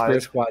 and then the God.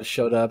 Spirit Squad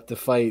showed up to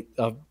fight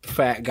a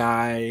fat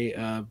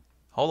guy,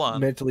 Hold on.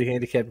 mentally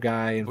handicapped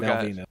guy, and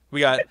Valvino. We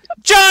got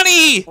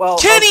Johnny, Well,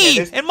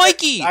 Kenny, okay, and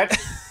Mikey.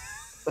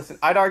 Listen,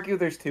 I'd argue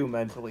there's 2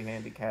 mentally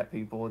handicapped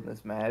people in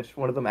this match.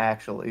 One of them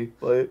actually,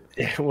 but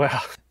Yeah,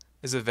 well,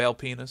 Is it Val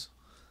Penis?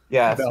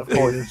 yes, Val of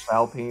course, it's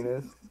Val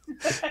Penis.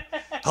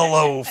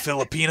 Hello,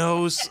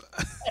 Filipinos.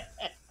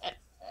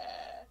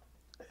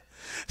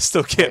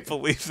 Still can't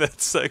believe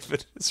that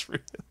segment is real.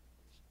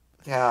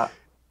 Yeah,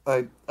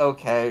 like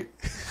okay,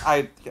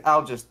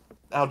 I'll just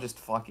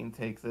fucking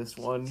take this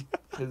one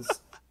because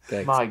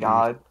thanks, my dude.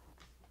 god.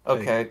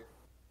 Okay,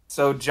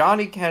 so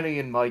Johnny, Kenny,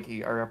 and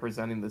Mikey are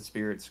representing the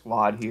Spirit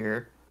Squad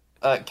here.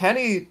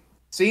 Kenny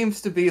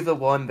seems to be the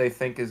one they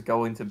think is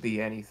going to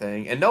be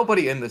anything, and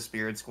nobody in the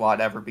Spirit Squad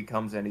ever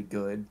becomes any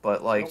good.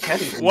 But like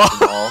Kenny leads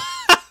them all.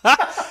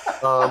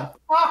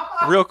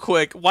 Real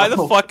quick, why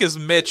the fuck is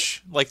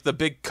Mitch like the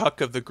big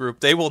cuck of the group?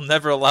 They will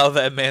never allow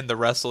that man to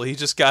wrestle. He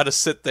just got to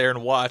sit there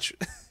and watch.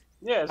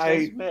 Yeah, his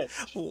name's Mitch.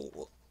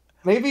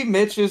 Maybe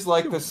Mitch is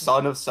like the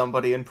son of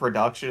somebody in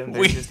production, and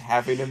they're just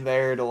having him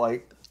there to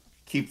like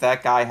keep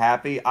that guy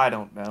happy. I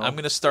don't know. I'm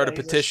gonna start a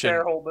He's petition.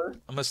 shareholder.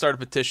 I'm gonna start a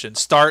petition.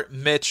 Start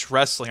Mitch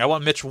wrestling. I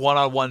want Mitch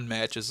one-on-one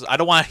matches. I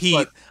don't want heat.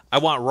 But I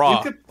want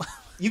Raw.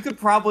 You could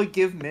probably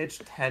give Mitch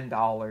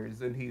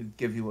 $10 and he'd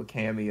give you a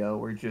cameo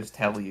or just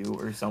tell you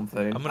or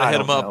something. I'm gonna hit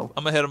him up.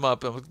 I'm gonna hit him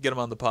up and get him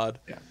on the pod.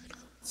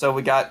 So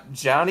we got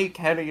Johnny,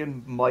 Kenny,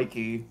 and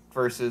Mikey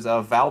versus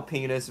Val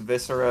Penis,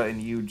 Viscera,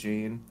 and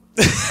Eugene.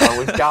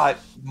 We've got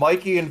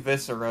Mikey and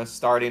Viscera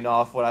starting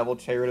off what I will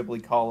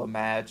charitably call a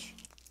match.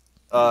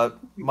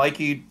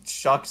 Mikey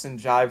shucks and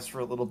jives for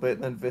a little bit,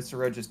 and then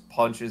Viscera just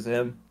punches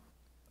him.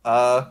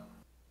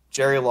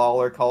 Jerry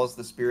Lawler calls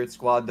the Spirit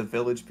Squad the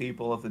village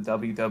people of the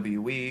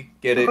WWE.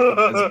 Get it?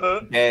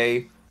 Because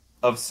gay.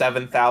 Of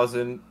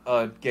 7,000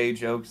 gay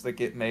jokes that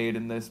get made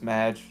in this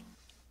match.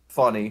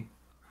 Funny.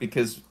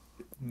 Because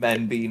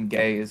men being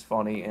gay is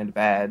funny and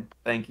bad.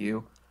 Thank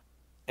you.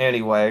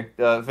 Anyway,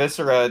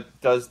 Viscera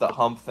does the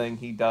hump thing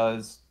he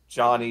does.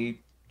 Johnny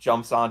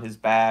jumps on his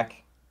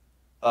back.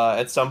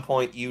 At some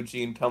point,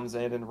 Eugene comes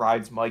in and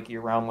rides Mikey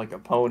around like a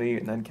pony,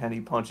 and then Kenny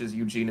punches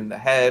Eugene in the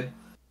head.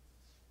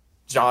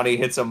 Johnny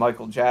hits a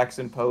Michael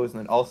Jackson pose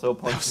and then also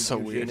punches so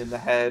Eugene weird. in the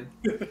head.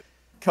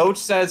 Coach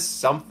says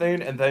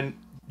something, and then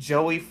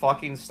Joey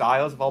fucking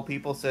Styles, of all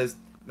people, says,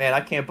 "Man,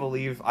 I can't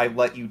believe I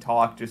let you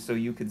talk just so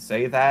you could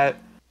say that."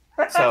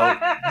 So,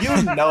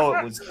 you know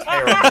it was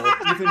terrible.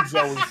 Even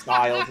Joey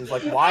Styles is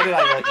like, "Why did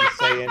I let you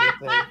say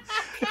anything?"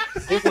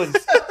 It was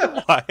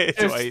Why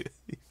do I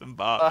even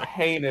bother? a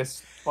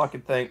heinous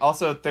fucking thing.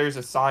 Also, there's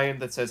a sign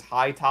that says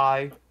 "Hi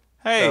Ty."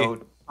 Hey,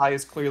 So Ty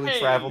has clearly Hey.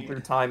 traveled through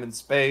time and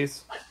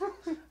space.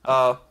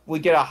 We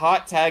get a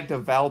hot tag to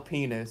Val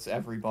Penis,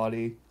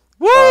 everybody,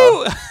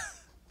 woo!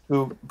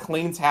 who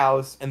cleans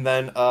house, and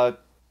then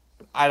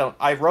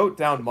I wrote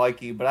down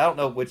Mikey, but I don't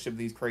know which of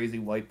these crazy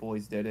white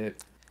boys did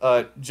it.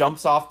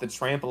 Jumps off the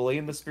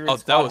trampoline the Spirit Oh,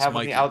 that Squad was have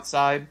on Mikey. the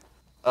outside,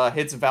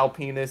 hits Val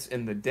Penis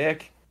in the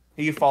dick.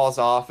 He falls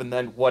off, and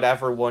then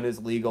whatever one is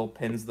legal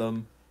pins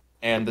them,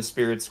 and the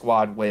Spirit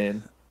Squad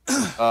win.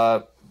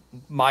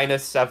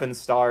 Minus 7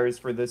 stars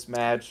for this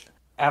match.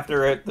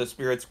 After it, the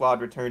Spirit Squad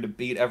returned to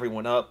beat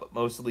everyone up, but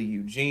mostly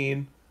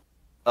Eugene.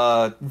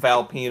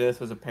 Val Penis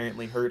has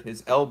apparently hurt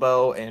his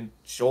elbow and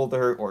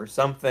shoulder or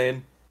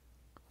something.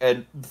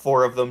 And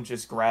 4 of them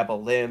just grab a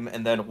limb,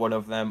 and then one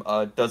of them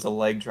does a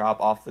leg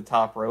drop off the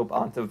top rope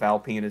onto Val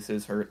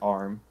Penis's hurt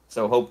arm.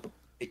 So hope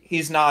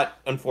he's not,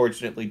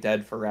 unfortunately,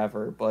 dead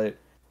forever, but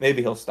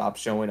maybe he'll stop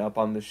showing up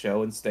on the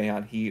show and stay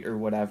on Heat or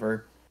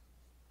whatever.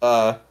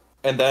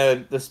 And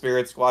then the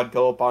Spirit Squad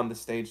go up on the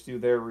stage, do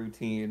their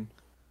routine.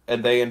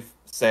 and they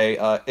say,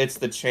 it's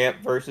the champ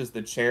versus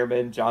the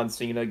chairman. John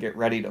Cena, get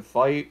ready to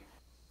fight.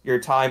 Your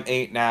time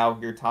ain't now.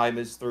 Your time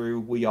is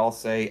through. We all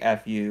say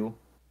F you.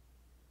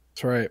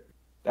 That's right.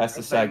 That's the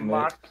As they segment.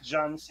 mock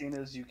John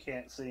Cena's "You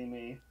Can't See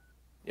Me."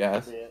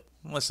 Yes. That's it.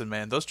 Listen,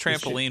 man, those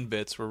trampoline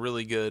bits were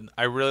really good.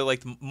 I really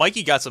liked.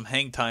 Mikey got some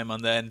hang time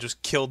on that and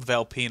just killed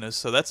Val Penis,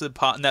 so that's a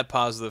net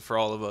positive for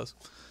all of us.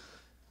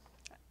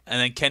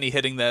 And then Kenny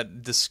hitting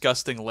that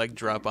disgusting leg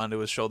drop onto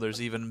his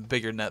shoulders, even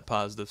bigger net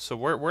positive. So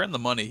we're in the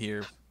money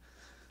here.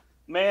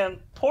 Man,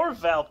 poor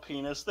Val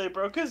Penis. They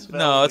broke his Val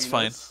No, it's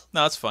Penis.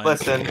 fine. No, it's fine.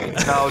 Listen,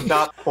 no,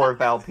 not poor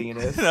Val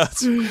Penis. No,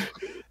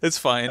 it's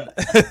fine.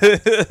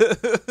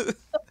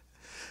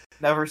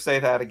 Never say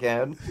that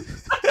again.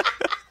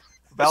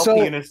 Val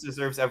Penis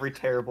deserves every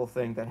terrible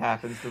thing that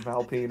happens to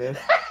Val Penis.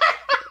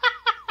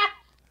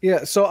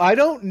 Yeah, so I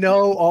don't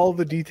know all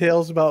the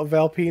details about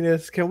Val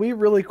Penis. Can we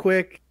really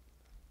quick?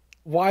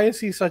 Why is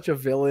he such a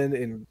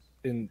villain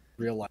in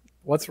real life?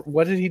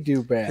 What did he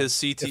do bad? His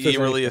CTE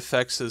really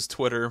affects his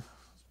Twitter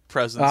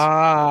presence.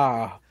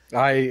 I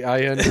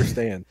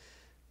understand.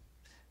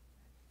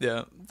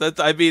 Yeah,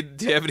 I mean,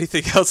 do you have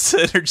anything else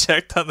to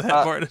interject on that,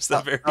 Martin? Is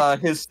that very...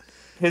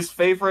 His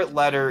favorite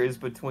letter is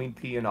between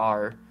P and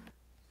R.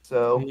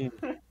 So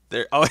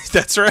there. Oh,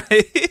 that's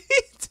right.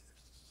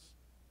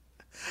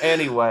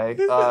 Anyway,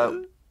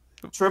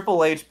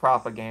 Triple H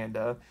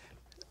propaganda.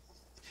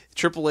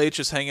 Triple H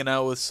is hanging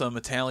out with some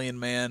Italian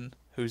man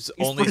who's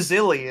only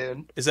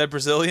Brazilian. Is that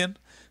Brazilian?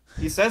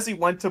 He says he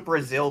went to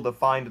Brazil to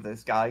find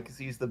this guy because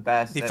he's the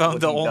best. He found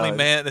the only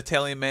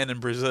Italian man in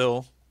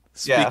Brazil.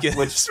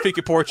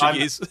 Speaking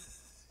Portuguese.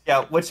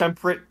 Yeah, which I'm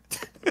pretty.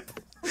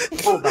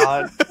 Hold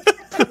on.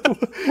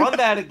 Run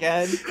that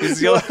again.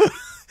 He's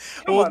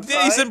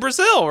in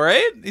Brazil,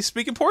 right? He's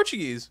speaking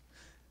Portuguese.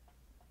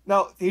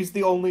 No, he's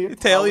the only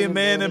Italian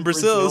man in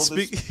Brazil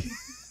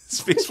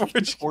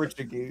speaks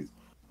Portuguese.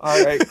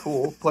 All right,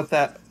 cool. Put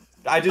that.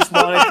 I just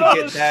wanted to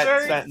get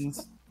that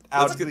sentence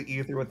out of the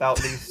ether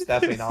without me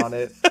stepping on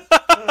it.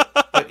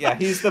 But yeah,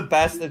 he's the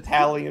best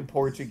Italian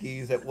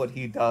Portuguese at what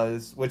he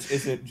does, which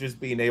isn't just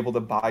being able to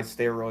buy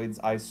steroids,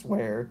 I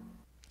swear.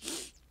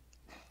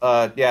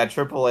 Yeah,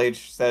 Triple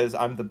H says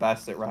I'm the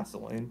best at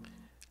wrestling.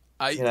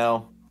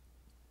 Well,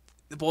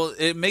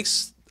 it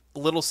makes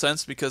little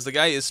sense because the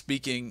guy is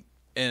speaking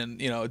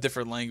in, a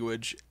different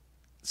language.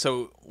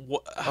 So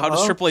how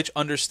does Triple H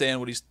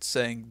understand what he's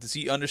saying? Does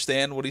he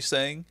understand what he's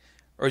saying?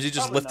 Or is he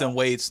just lifting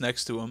weights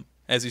next to him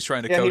as he's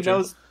trying to coach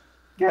him?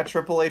 Yeah,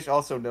 Triple H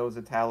also knows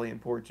Italian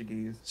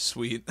Portuguese.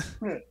 Sweet.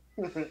 Would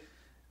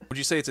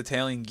you say it's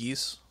Italian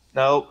geese?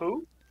 No.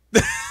 Who?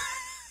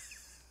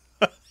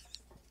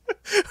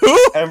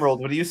 Who? Emerald,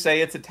 would you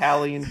say it's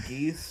Italian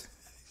geese?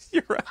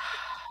 You're right.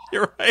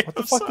 You're right. What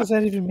the fuck does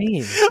that even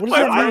mean? What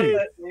does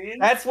that mean?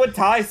 That's what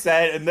Ty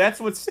said, and that's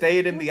what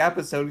stayed in the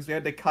episode because we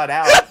had to cut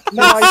out.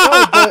 No, I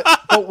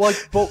know,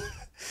 but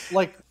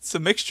it's a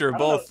mixture of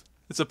both.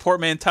 It's a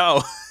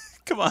portmanteau.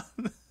 Come on.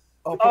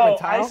 Oh,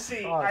 I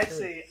see. I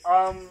see.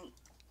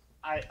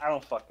 I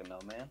don't fucking know,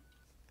 man.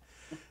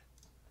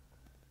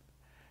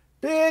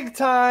 Big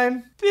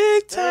time.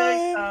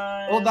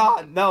 Hold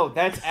on, no,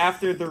 that's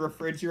after the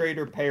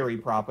refrigerator Perry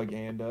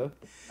propaganda.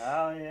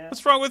 Oh yeah.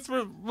 What's wrong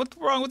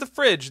with the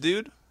fridge,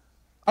 dude?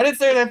 I didn't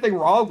say anything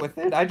wrong with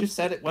it. I just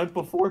said it went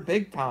before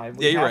big time.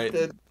 Yeah, you're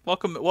right.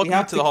 Welcome to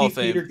the Hall of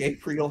Fame. Peter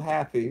Gabriel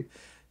happy.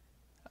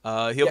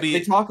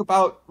 They talk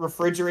about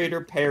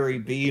refrigerator Perry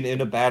being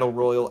in a battle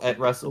royal at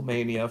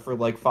WrestleMania for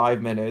like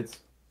 5 minutes.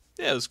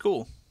 Yeah, it was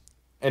cool.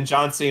 And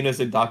John Cena's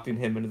inducting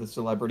him into the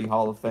Celebrity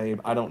Hall of Fame.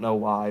 I don't know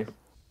why.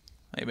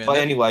 Hey, man, but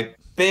anyway,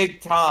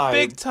 big time.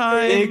 Big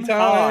time. Big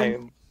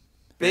time.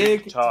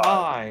 Big time.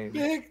 time.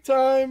 Big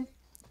time.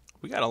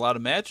 We got a lot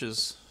of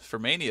matches for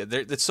Mania.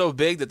 It's so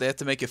big that they have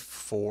to make it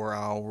 4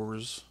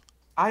 hours.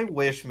 I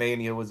wish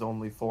Mania was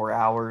only 4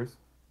 hours.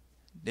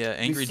 Yeah,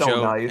 Angry so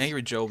Joe. nice.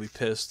 Angry Joe will be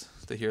pissed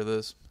to hear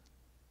this.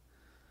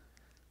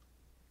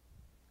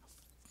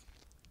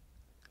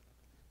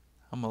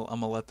 I'm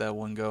gonna let that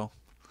one go.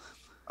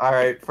 All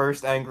right,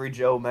 first Angry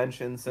Joe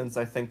mention since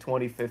I think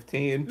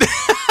 2015.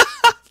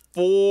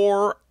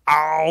 4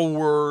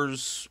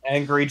 hours.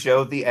 Angry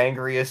Joe, the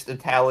angriest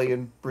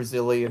Italian,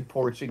 Brazilian,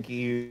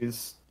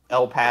 Portuguese,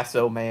 El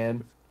Paso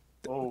man.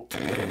 Oh.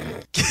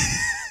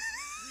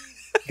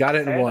 Got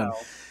it in one.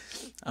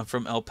 I'm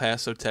from El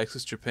Paso,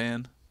 Texas,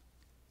 Japan.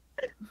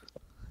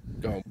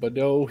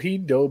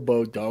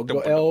 Dobo dogo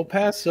El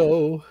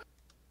Paso.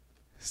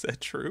 Is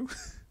that true?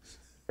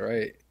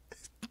 Right.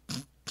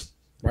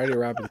 Ryder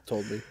Robbins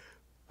told me.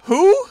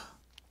 Who?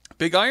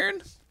 Big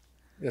Iron?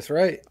 That's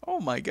right. Oh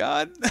my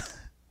God.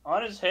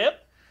 On his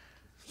hip?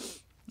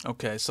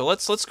 Okay, so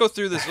let's go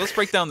through this. Let's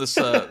break down this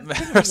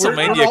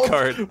WrestleMania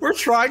card. We're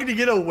trying to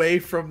get away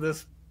from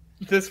this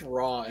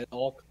Raw and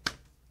all.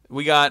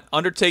 We got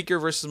Undertaker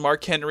versus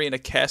Mark Henry in a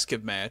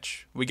casket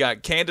match. We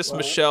got Candice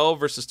Michelle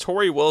versus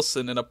Tori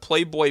Wilson in a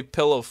Playboy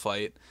pillow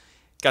fight.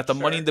 Got the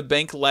Money in the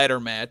Bank ladder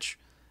match.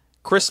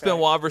 Chris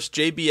Benoit versus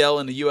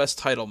JBL in a U.S.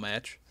 title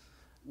match.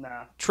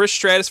 Nah. Trish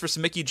Stratus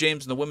versus Mickie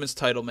James in the women's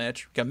title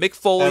match. We got Mick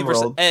Foley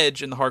versus Emerald.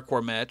 Edge in the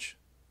hardcore match.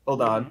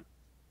 Hold on.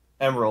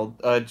 Emerald.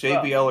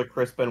 JBL or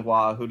Chris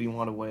Benoit, who do you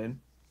want to win?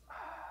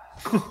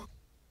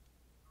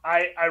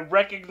 I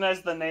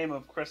recognize the name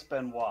of Chris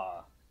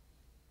Benoit.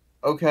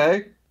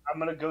 Okay. I'm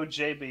gonna go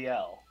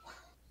JBL.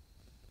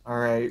 All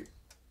right.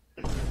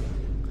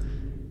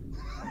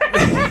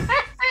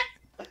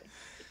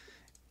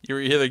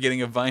 You're either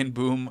getting a Vine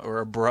Boom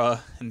or a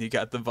bruh, and you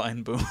got the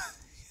Vine Boom.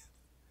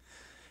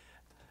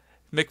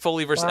 Mick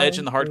Foley versus Edge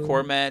in the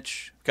hardcore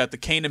match. Got the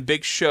Kane and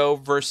Big Show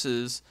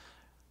versus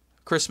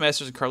Chris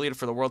Masters and Carlito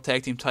for the World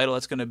Tag Team title.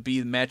 That's going to be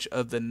the match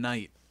of the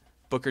night.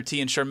 Booker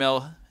T and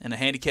Sharmell in a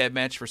handicap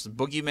match versus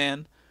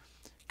Boogeyman.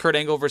 Kurt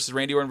Angle versus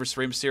Randy Orton versus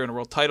Rey Mysterio in a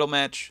world title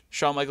match.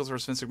 Shawn Michaels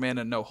versus Vince McMahon in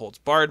a no holds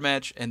barred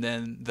match. And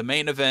then the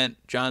main event,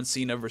 John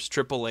Cena versus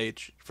Triple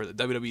H for the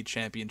WWE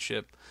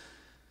Championship.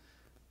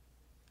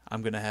 We're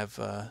gonna have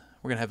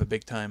a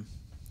big time.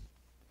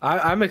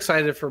 I'm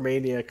excited for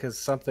Mania because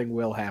something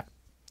will happen.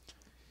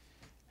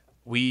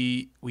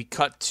 We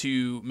cut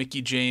to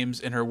Mickie James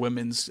in her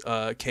women's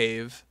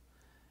cave,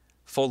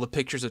 full of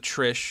pictures of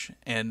Trish,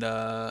 and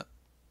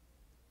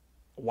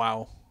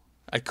wow,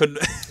 I couldn't.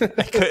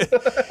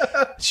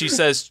 She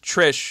says,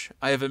 "Trish,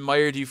 I have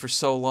admired you for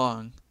so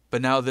long,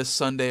 but now this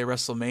Sunday at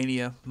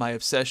WrestleMania, my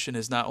obsession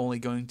is not only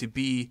going to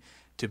be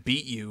to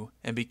beat you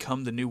and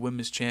become the new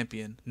women's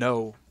champion.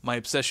 No, my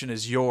obsession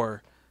is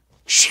your."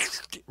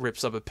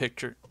 Rips up a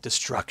picture,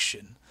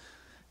 destruction,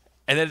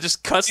 and then it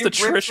just cuts to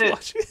Trish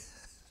watching.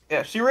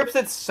 Yeah, she rips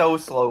it so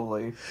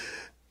slowly.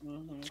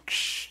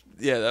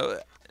 Yeah,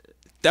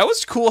 that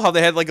was cool how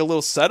they had like a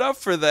little setup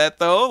for that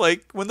though.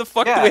 Like, when the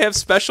fuck do we have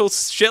special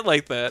shit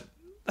like that?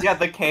 Yeah,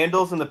 the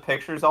candles and the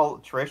pictures, all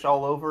Trish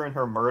all over in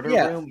her murder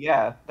room.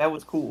 Yeah, that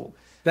was cool.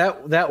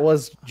 That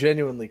was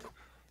genuinely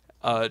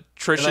cool.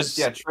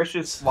 Trish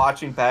is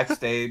watching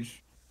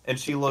backstage, and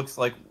she looks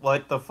like,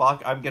 "What the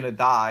fuck? I'm gonna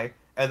die."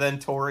 And then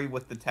Tori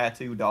with the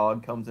tattoo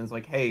dog comes in and is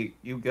like, "Hey,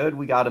 you good?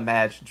 We got a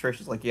match." And Trish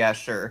is like, "Yeah,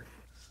 sure."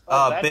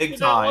 Big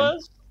time.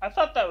 I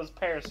thought that was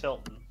Paris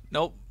Hilton.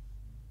 Nope.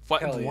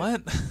 What? Hell yeah.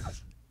 What?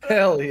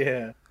 Hell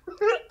yeah.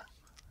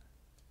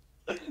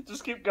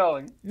 Just keep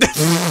going.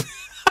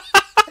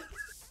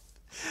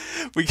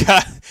 We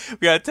got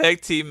a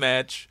tag team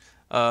match.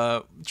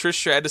 Trish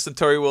Stratus and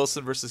Tori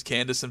Wilson versus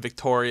Candice and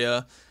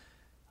Victoria.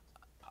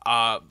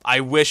 I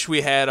wish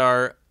we had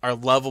our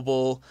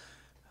lovable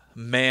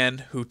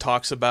man who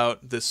talks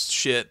about this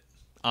shit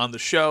on the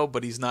show,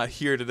 but he's not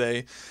here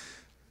today.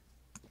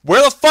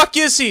 Where the fuck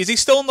is he? Is he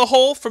still in the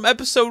hole from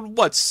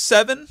episode,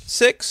 7?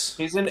 6?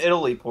 He's in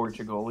Italy,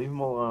 Portugal. Leave him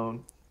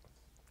alone.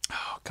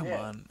 Oh, come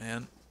on,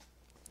 man.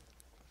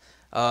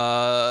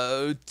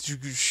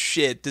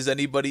 Shit. Does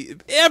anybody...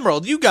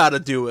 Emerald, you gotta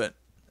do it.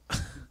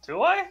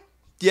 Do I?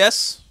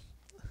 Yes.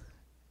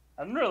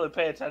 I didn't really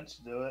pay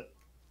attention to it.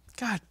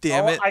 God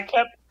damn it.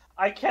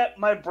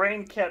 My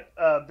brain kept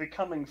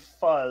becoming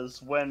fuzz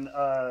when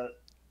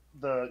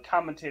the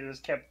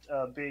commentators kept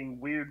being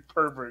weird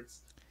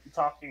perverts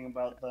talking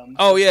about them.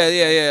 Oh,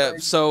 yeah.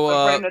 So,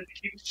 my brain had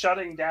to keep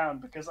shutting down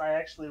because I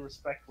actually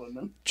respect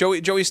women.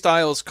 Joey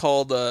Styles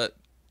called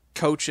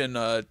Coach and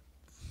I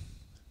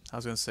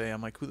was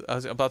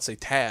about to say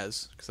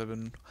Taz because I've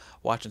been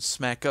watching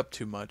Smack Up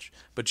too much.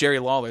 But Jerry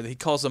Lawler, he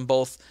calls them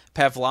both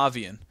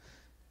Pavlovian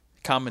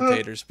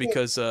commentators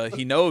because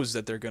he knows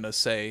that they're gonna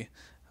say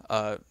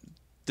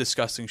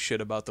disgusting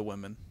shit about the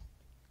women.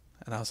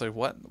 And I was like,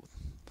 what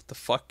the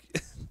fuck?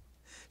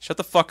 Shut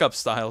the fuck up,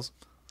 Styles.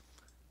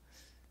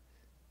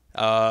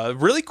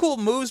 Really cool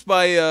moves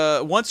by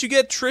once you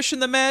get Trish in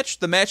the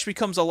match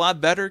becomes a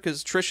lot better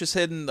because Trish is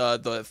hitting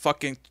the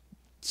fucking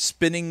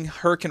spinning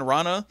Hurricane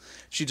Rana.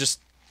 She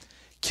just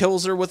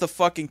kills her with a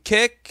fucking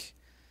kick.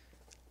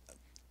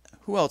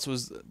 Who else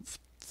was...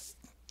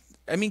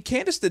 I mean,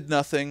 Candice did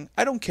nothing.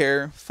 I don't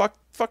care. Fuck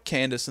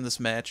Candice in this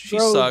match. She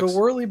sucks. The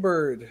whirly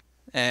bird.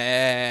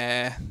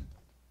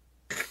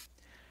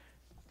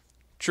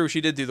 True,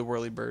 she did do the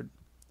whirly bird.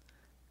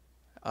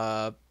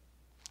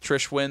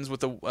 Trish wins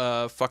with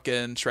the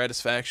fucking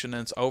Stratisfaction,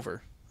 and it's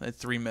over at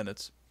 3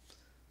 minutes.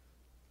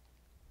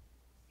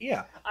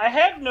 Yeah. I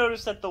have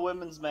noticed that the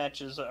women's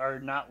matches are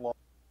not long,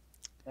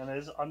 and it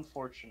is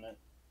unfortunate.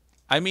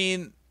 I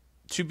mean,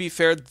 to be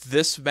fair,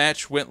 this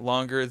match went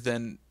longer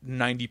than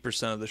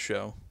 90% of the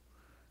show.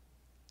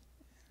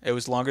 It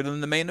was longer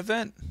than the main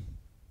event.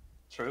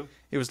 True.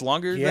 It was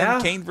longer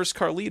than Kane versus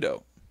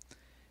Carlito.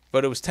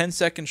 But it was 10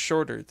 seconds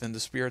shorter than the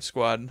Spirit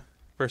Squad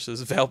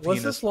versus Valpina.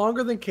 Was this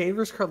longer than Kane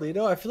vs.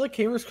 Carlito? I feel like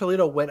Kane vs.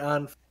 Carlito went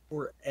on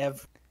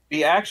forever.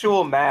 The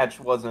actual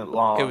match wasn't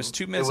long. It was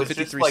 2 minutes and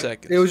 53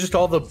 seconds. It was just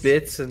all the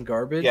bits and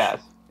garbage?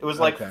 Yes. It was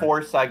like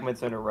 4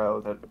 segments in a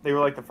row. That they were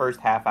like the first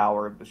half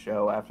hour of the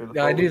show after the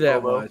I knew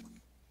that was.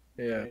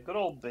 Yeah. Good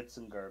old bits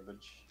and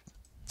garbage.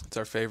 It's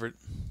our favorite.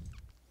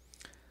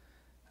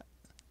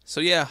 So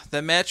yeah,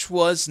 the match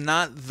was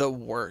not the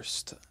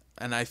worst.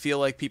 And I feel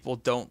like people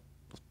don't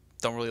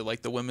really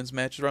like the women's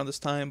matches around this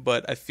time,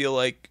 but I feel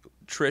like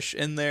Trish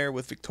in there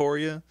with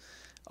Victoria,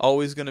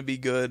 always going to be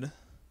good.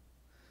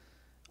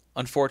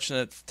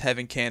 Unfortunate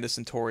having Candice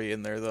and Tori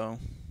in there, though.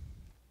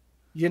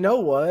 You know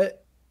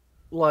what?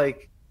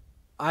 Like,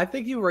 I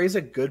think you raise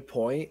a good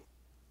point.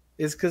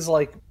 Is because,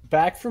 like,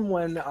 back from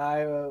when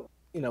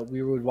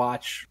we would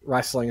watch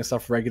wrestling and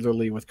stuff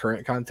regularly with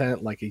current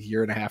content, like a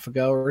year and a half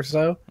ago or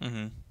so.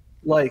 Mm-hmm.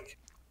 Like,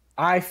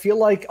 I feel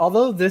like,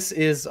 although this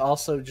is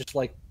also just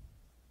like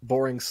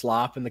boring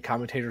slop and the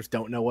commentators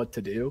don't know what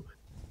to do,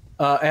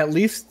 at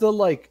least the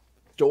like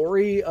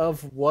story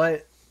of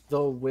what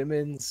the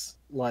women's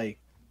like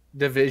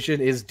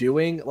division is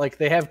doing, like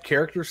they have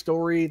character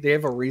story, they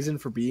have a reason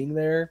for being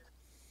there.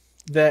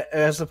 That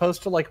as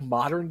opposed to like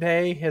modern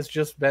day has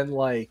just been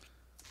like,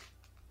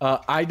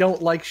 I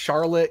don't like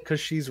Charlotte because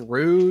she's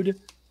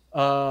rude,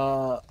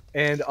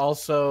 and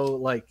also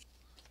like,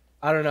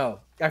 I don't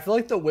know. I feel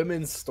like the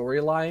women's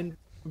storyline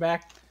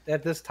back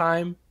at this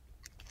time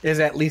is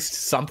at least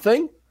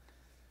something,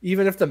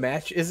 even if the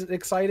match isn't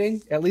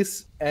exciting. At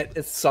least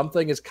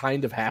something is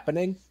kind of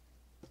happening,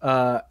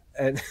 and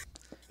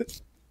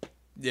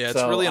yeah, it's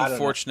really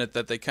unfortunate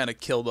that they kind of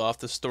killed off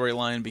the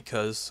storyline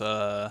because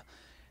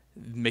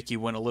Mickey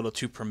went a little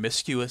too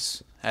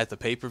promiscuous at the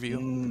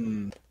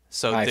pay-per-view.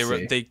 So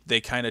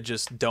they kind of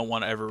just don't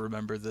want to ever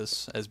remember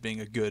this as being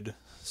a good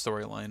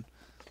storyline.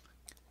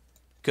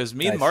 Because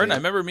I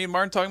remember me and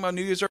Martin talking about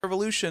New Year's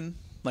Revolution.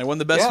 Like, one of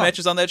the best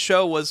matches on that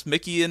show was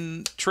Mickey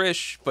and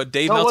Trish, but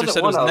Dave Meltzer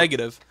said it was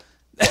negative.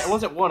 It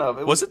wasn't one of.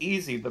 It was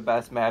easy the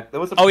best match. That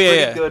was a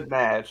pretty good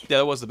match. Yeah,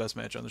 that was the best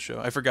match on the show.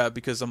 I forgot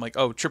because I'm like,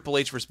 oh, Triple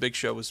H versus Big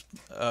Show was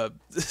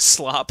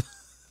slop.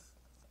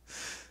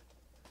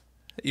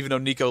 Even though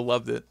Nico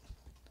loved it.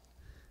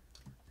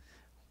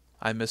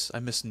 I miss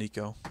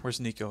Nico.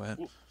 Where's Nico at?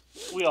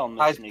 We all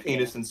miss His Nico.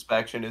 Penis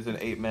inspection is in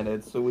 8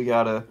 minutes, so we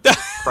gotta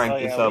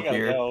crank this up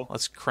here. Go.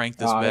 Let's crank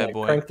this bad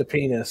boy. Crank the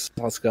penis.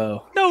 Let's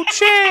go. No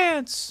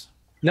chance.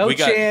 No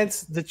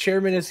chance. The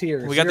chairman is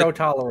here. Zero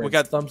tolerance. We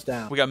got thumbs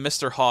down. We got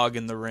Mr. Hogg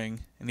in the ring,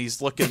 and he's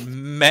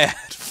looking mad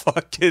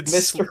fucking.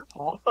 Mr.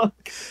 Hogg.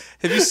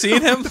 Have you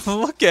seen him?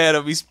 Look at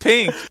him. He's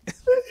pink.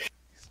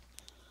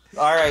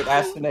 All right,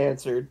 asked and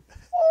answered.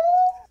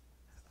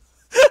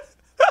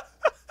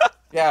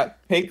 Yeah,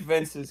 Pink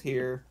Vince is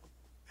here.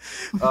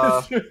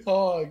 Mr.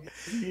 Hogg.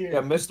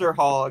 Yeah, Mr.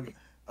 Hogg,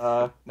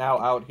 now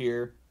out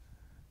here.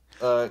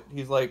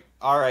 He's like,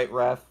 all right,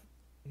 ref,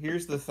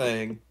 here's the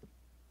thing.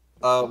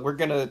 We're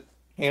gonna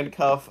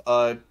handcuff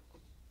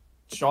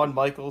Shawn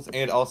Michaels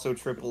and also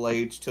Triple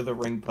H to the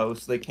ring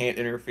post. They can't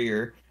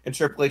interfere. And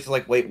Triple H is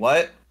like, wait,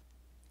 what?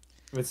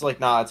 It's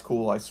like, nah, it's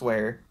cool, I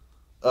swear.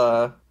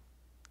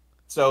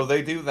 So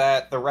they do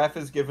that. The ref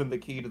is given the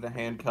key to the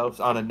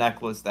handcuffs on a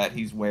necklace that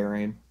he's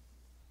wearing.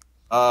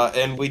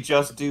 And we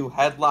just do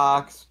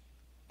headlocks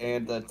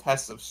and the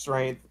test of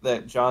strength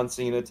that John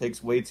Cena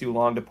takes way too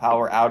long to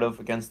power out of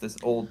against this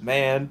old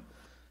man.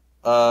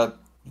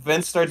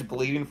 Vince starts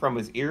bleeding from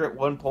his ear at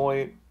one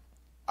point.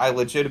 I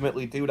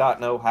legitimately do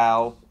not know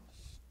how.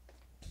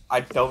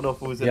 I don't know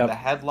if it was in the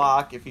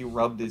headlock, if he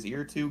rubbed his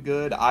ear too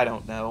good. I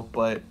don't know,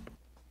 but...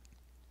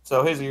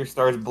 So his ear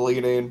starts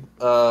bleeding.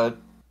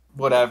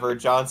 Whatever.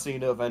 John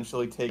Cena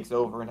eventually takes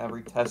over in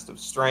every test of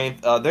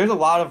strength. There's a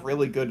lot of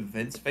really good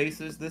Vince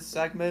faces this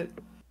segment.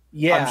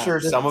 Yeah, I'm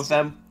sure some of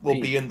them will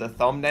be in the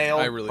thumbnail.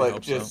 I really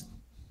hope so.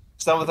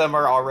 Some of them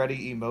are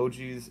already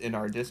emojis in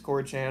our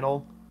Discord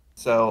channel.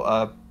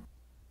 So,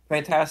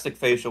 fantastic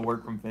facial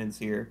work from Vince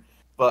here.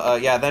 But,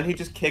 then he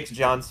just kicks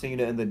John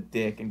Cena in the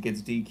dick and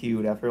gets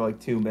DQ'd after,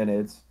 2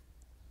 minutes.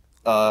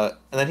 And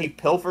then he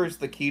pilfers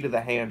the key to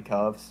the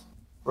handcuffs,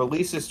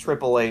 releases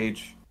Triple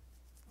H.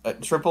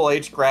 Triple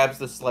H grabs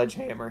the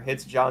sledgehammer,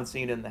 hits John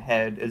Cena in the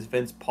head as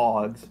Vince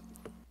pogs.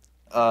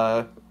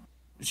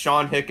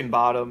 Sean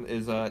Hickenbottom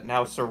is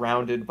now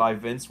surrounded by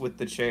Vince with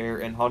the chair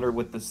and Hunter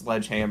with the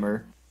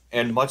sledgehammer.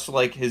 And much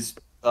like his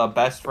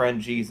best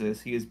friend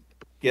Jesus, he is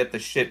get the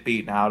shit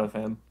beaten out of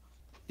him.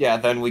 Yeah,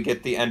 then we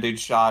get the ending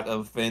shot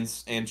of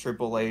Vince and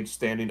Triple H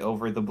standing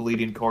over the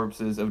bleeding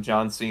corpses of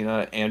John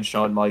Cena and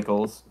Shawn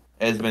Michaels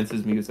as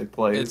Vince's music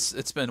plays.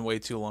 It's been way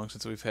too long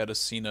since we've had a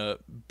Cena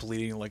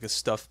bleeding like a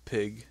stuffed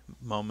pig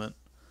moment.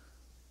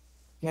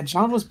 Yeah,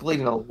 John was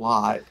bleeding a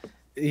lot.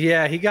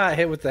 Yeah, he got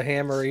hit with the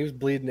hammer. He was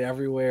bleeding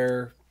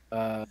everywhere.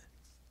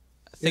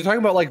 You're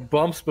talking about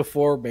bumps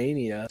before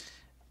Mania.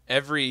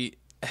 Every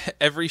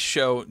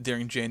show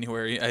during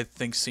January, I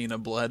think Cena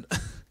bled.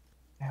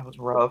 That was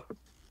rough.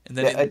 And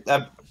then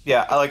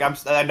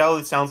I know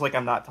it sounds like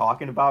I'm not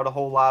talking about a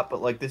whole lot,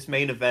 but this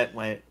main event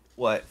went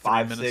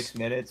 5-6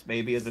 minutes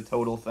maybe as a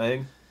total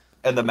thing,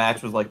 and the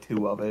match was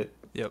 2 of it.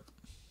 Yep.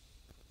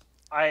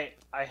 I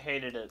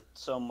hated it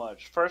so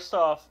much. First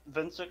off,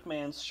 Vince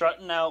McMahon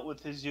strutting out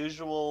with his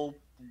usual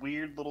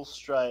weird little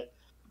strut.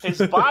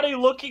 His body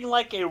looking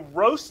like a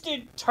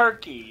roasted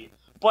turkey,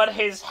 but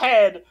his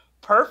head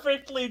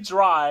perfectly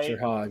dry. Mr.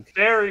 Hogg.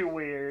 Very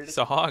weird. It's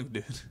a hog,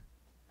 dude.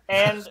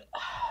 And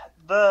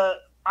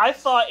I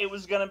thought it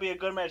was going to be a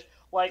good match.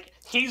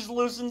 He's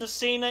losing to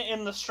Cena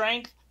in the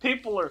strength.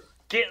 People are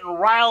getting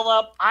riled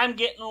up. I'm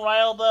getting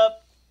riled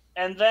up.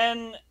 And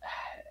then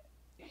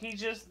they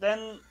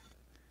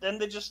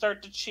just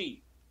start to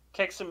cheat.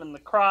 kicks him in the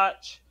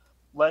crotch,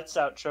 lets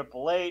out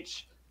Triple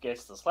H,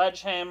 gets the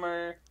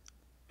sledgehammer,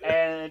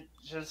 and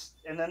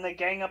then they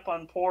gang up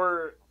on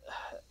poor.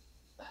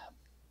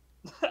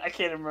 I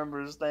can't remember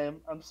his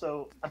name. I'm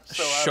so out of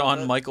Shawn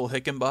it. Michael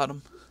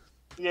Hickenbottom.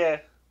 Yeah,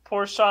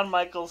 poor Shawn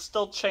Michaels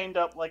still chained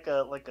up like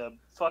a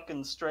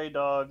fucking stray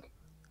dog.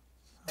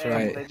 That's And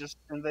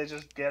right. they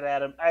just get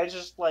at him.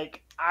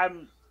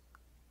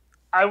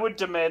 I would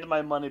demand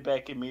my money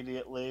back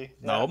immediately.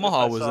 No, if I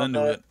Omaha was saw into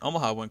that. it.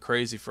 Omaha went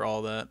crazy for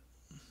all that.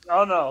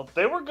 Oh no,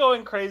 they were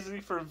going crazy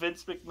for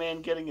Vince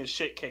McMahon getting his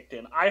shit kicked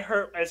in. I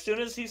heard as soon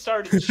as he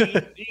started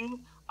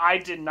cheating, I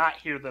did not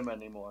hear them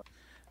anymore.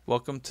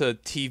 Welcome to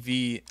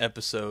TV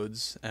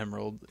episodes,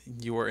 Emerald.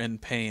 You are in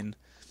pain.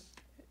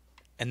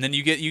 And then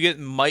you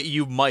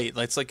might.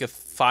 It's like a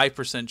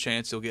 5%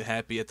 chance you'll get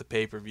happy at the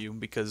pay-per-view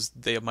because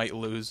they might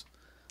lose.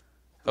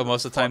 But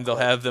most of the time they'll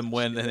have them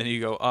win, and then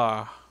you go,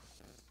 ah.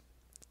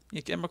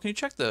 Yeah, Emerald, can you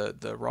check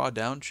the Raw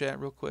Down chat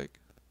real quick?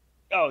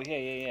 Oh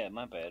yeah.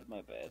 My bad.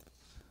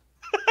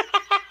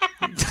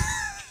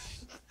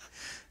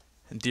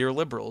 And dear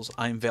liberals,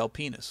 I'm Val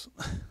Penis.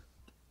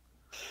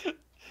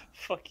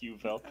 Fuck you,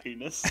 Val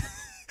Penis.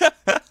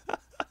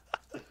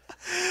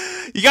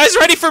 You guys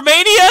ready for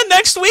Mania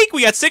next week?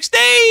 We got 6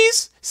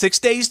 days. 6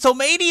 days till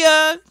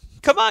Mania.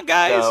 Come on,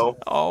 guys. No.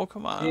 Oh,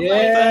 come on.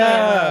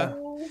 Yeah.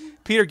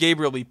 Peter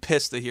Gabriel will be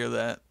pissed to hear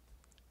that.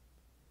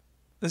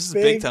 This is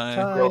big time.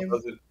 Girl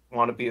doesn't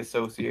want to be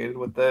associated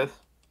with this.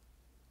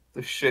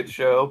 The shit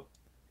show.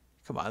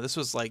 Come on, this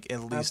was like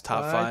at least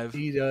top 5.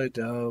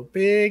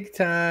 Big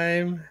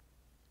time.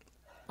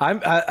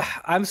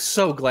 I'm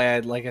so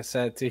glad, like I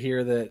said, to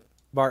hear that,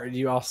 Martin,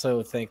 you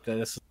also think that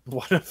this is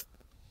one of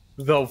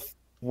the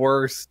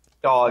worst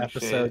Dog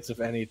episodes shit.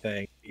 of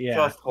anything. Yeah.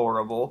 Just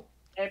horrible.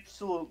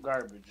 Absolute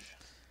garbage.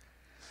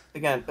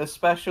 Again,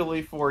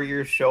 especially for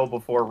your show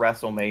before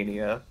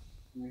WrestleMania.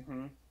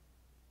 Mm-hmm.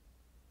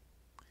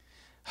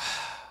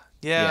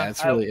 Yeah.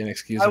 It's really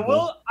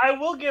inexcusable. I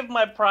will give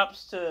my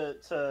props to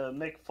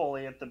Mick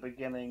Foley at the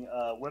beginning,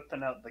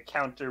 whipping out the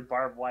counter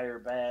barbed wire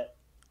bat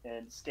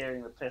and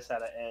scaring the piss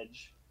out of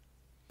Edge.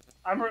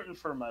 I'm rooting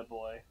for my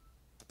boy.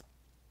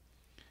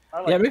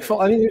 Mick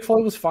Foley. I mean, Mick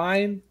Foley was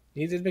fine.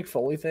 He did Mick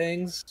Foley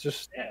things.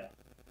 Just yeah.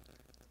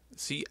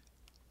 See,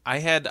 I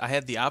had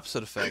the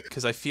opposite effect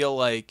because I feel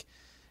like,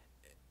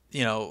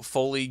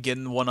 Foley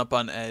getting one up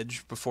on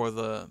Edge before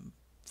the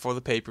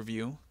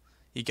pay-per-view.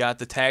 You got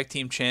the tag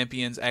team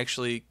champions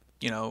actually,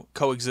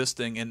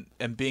 coexisting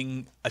and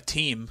being a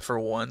team for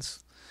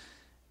once.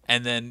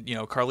 And then,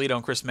 Carlito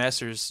and Chris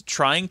Masters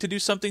trying to do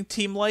something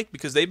team-like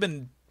because they've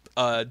been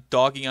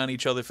dogging on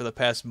each other for the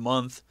past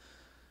month,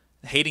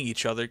 hating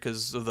each other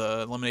because of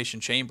the Elimination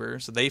Chamber.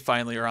 So they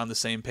finally are on the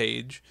same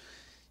page.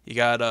 You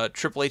got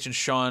Triple H and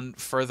Shawn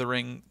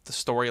furthering the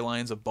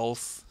storylines of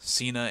both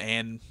Cena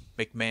and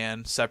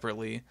McMahon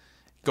separately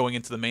going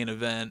into the main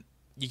event.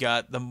 You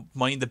got the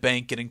Money in the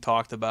Bank getting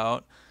talked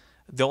about.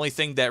 The only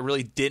thing that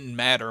really didn't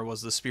matter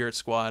was the Spirit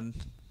Squad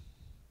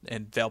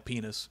and Val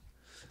Penis.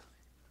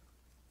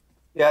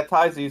 Yeah,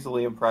 Ty's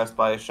easily impressed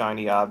by a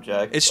shiny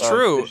object. It's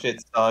true. The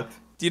shit sucked.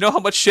 Do you know how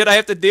much shit I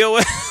have to deal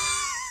with?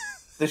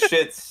 The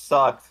shit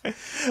sucked.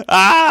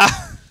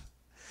 Ah!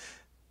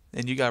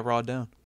 And you got Raw Down.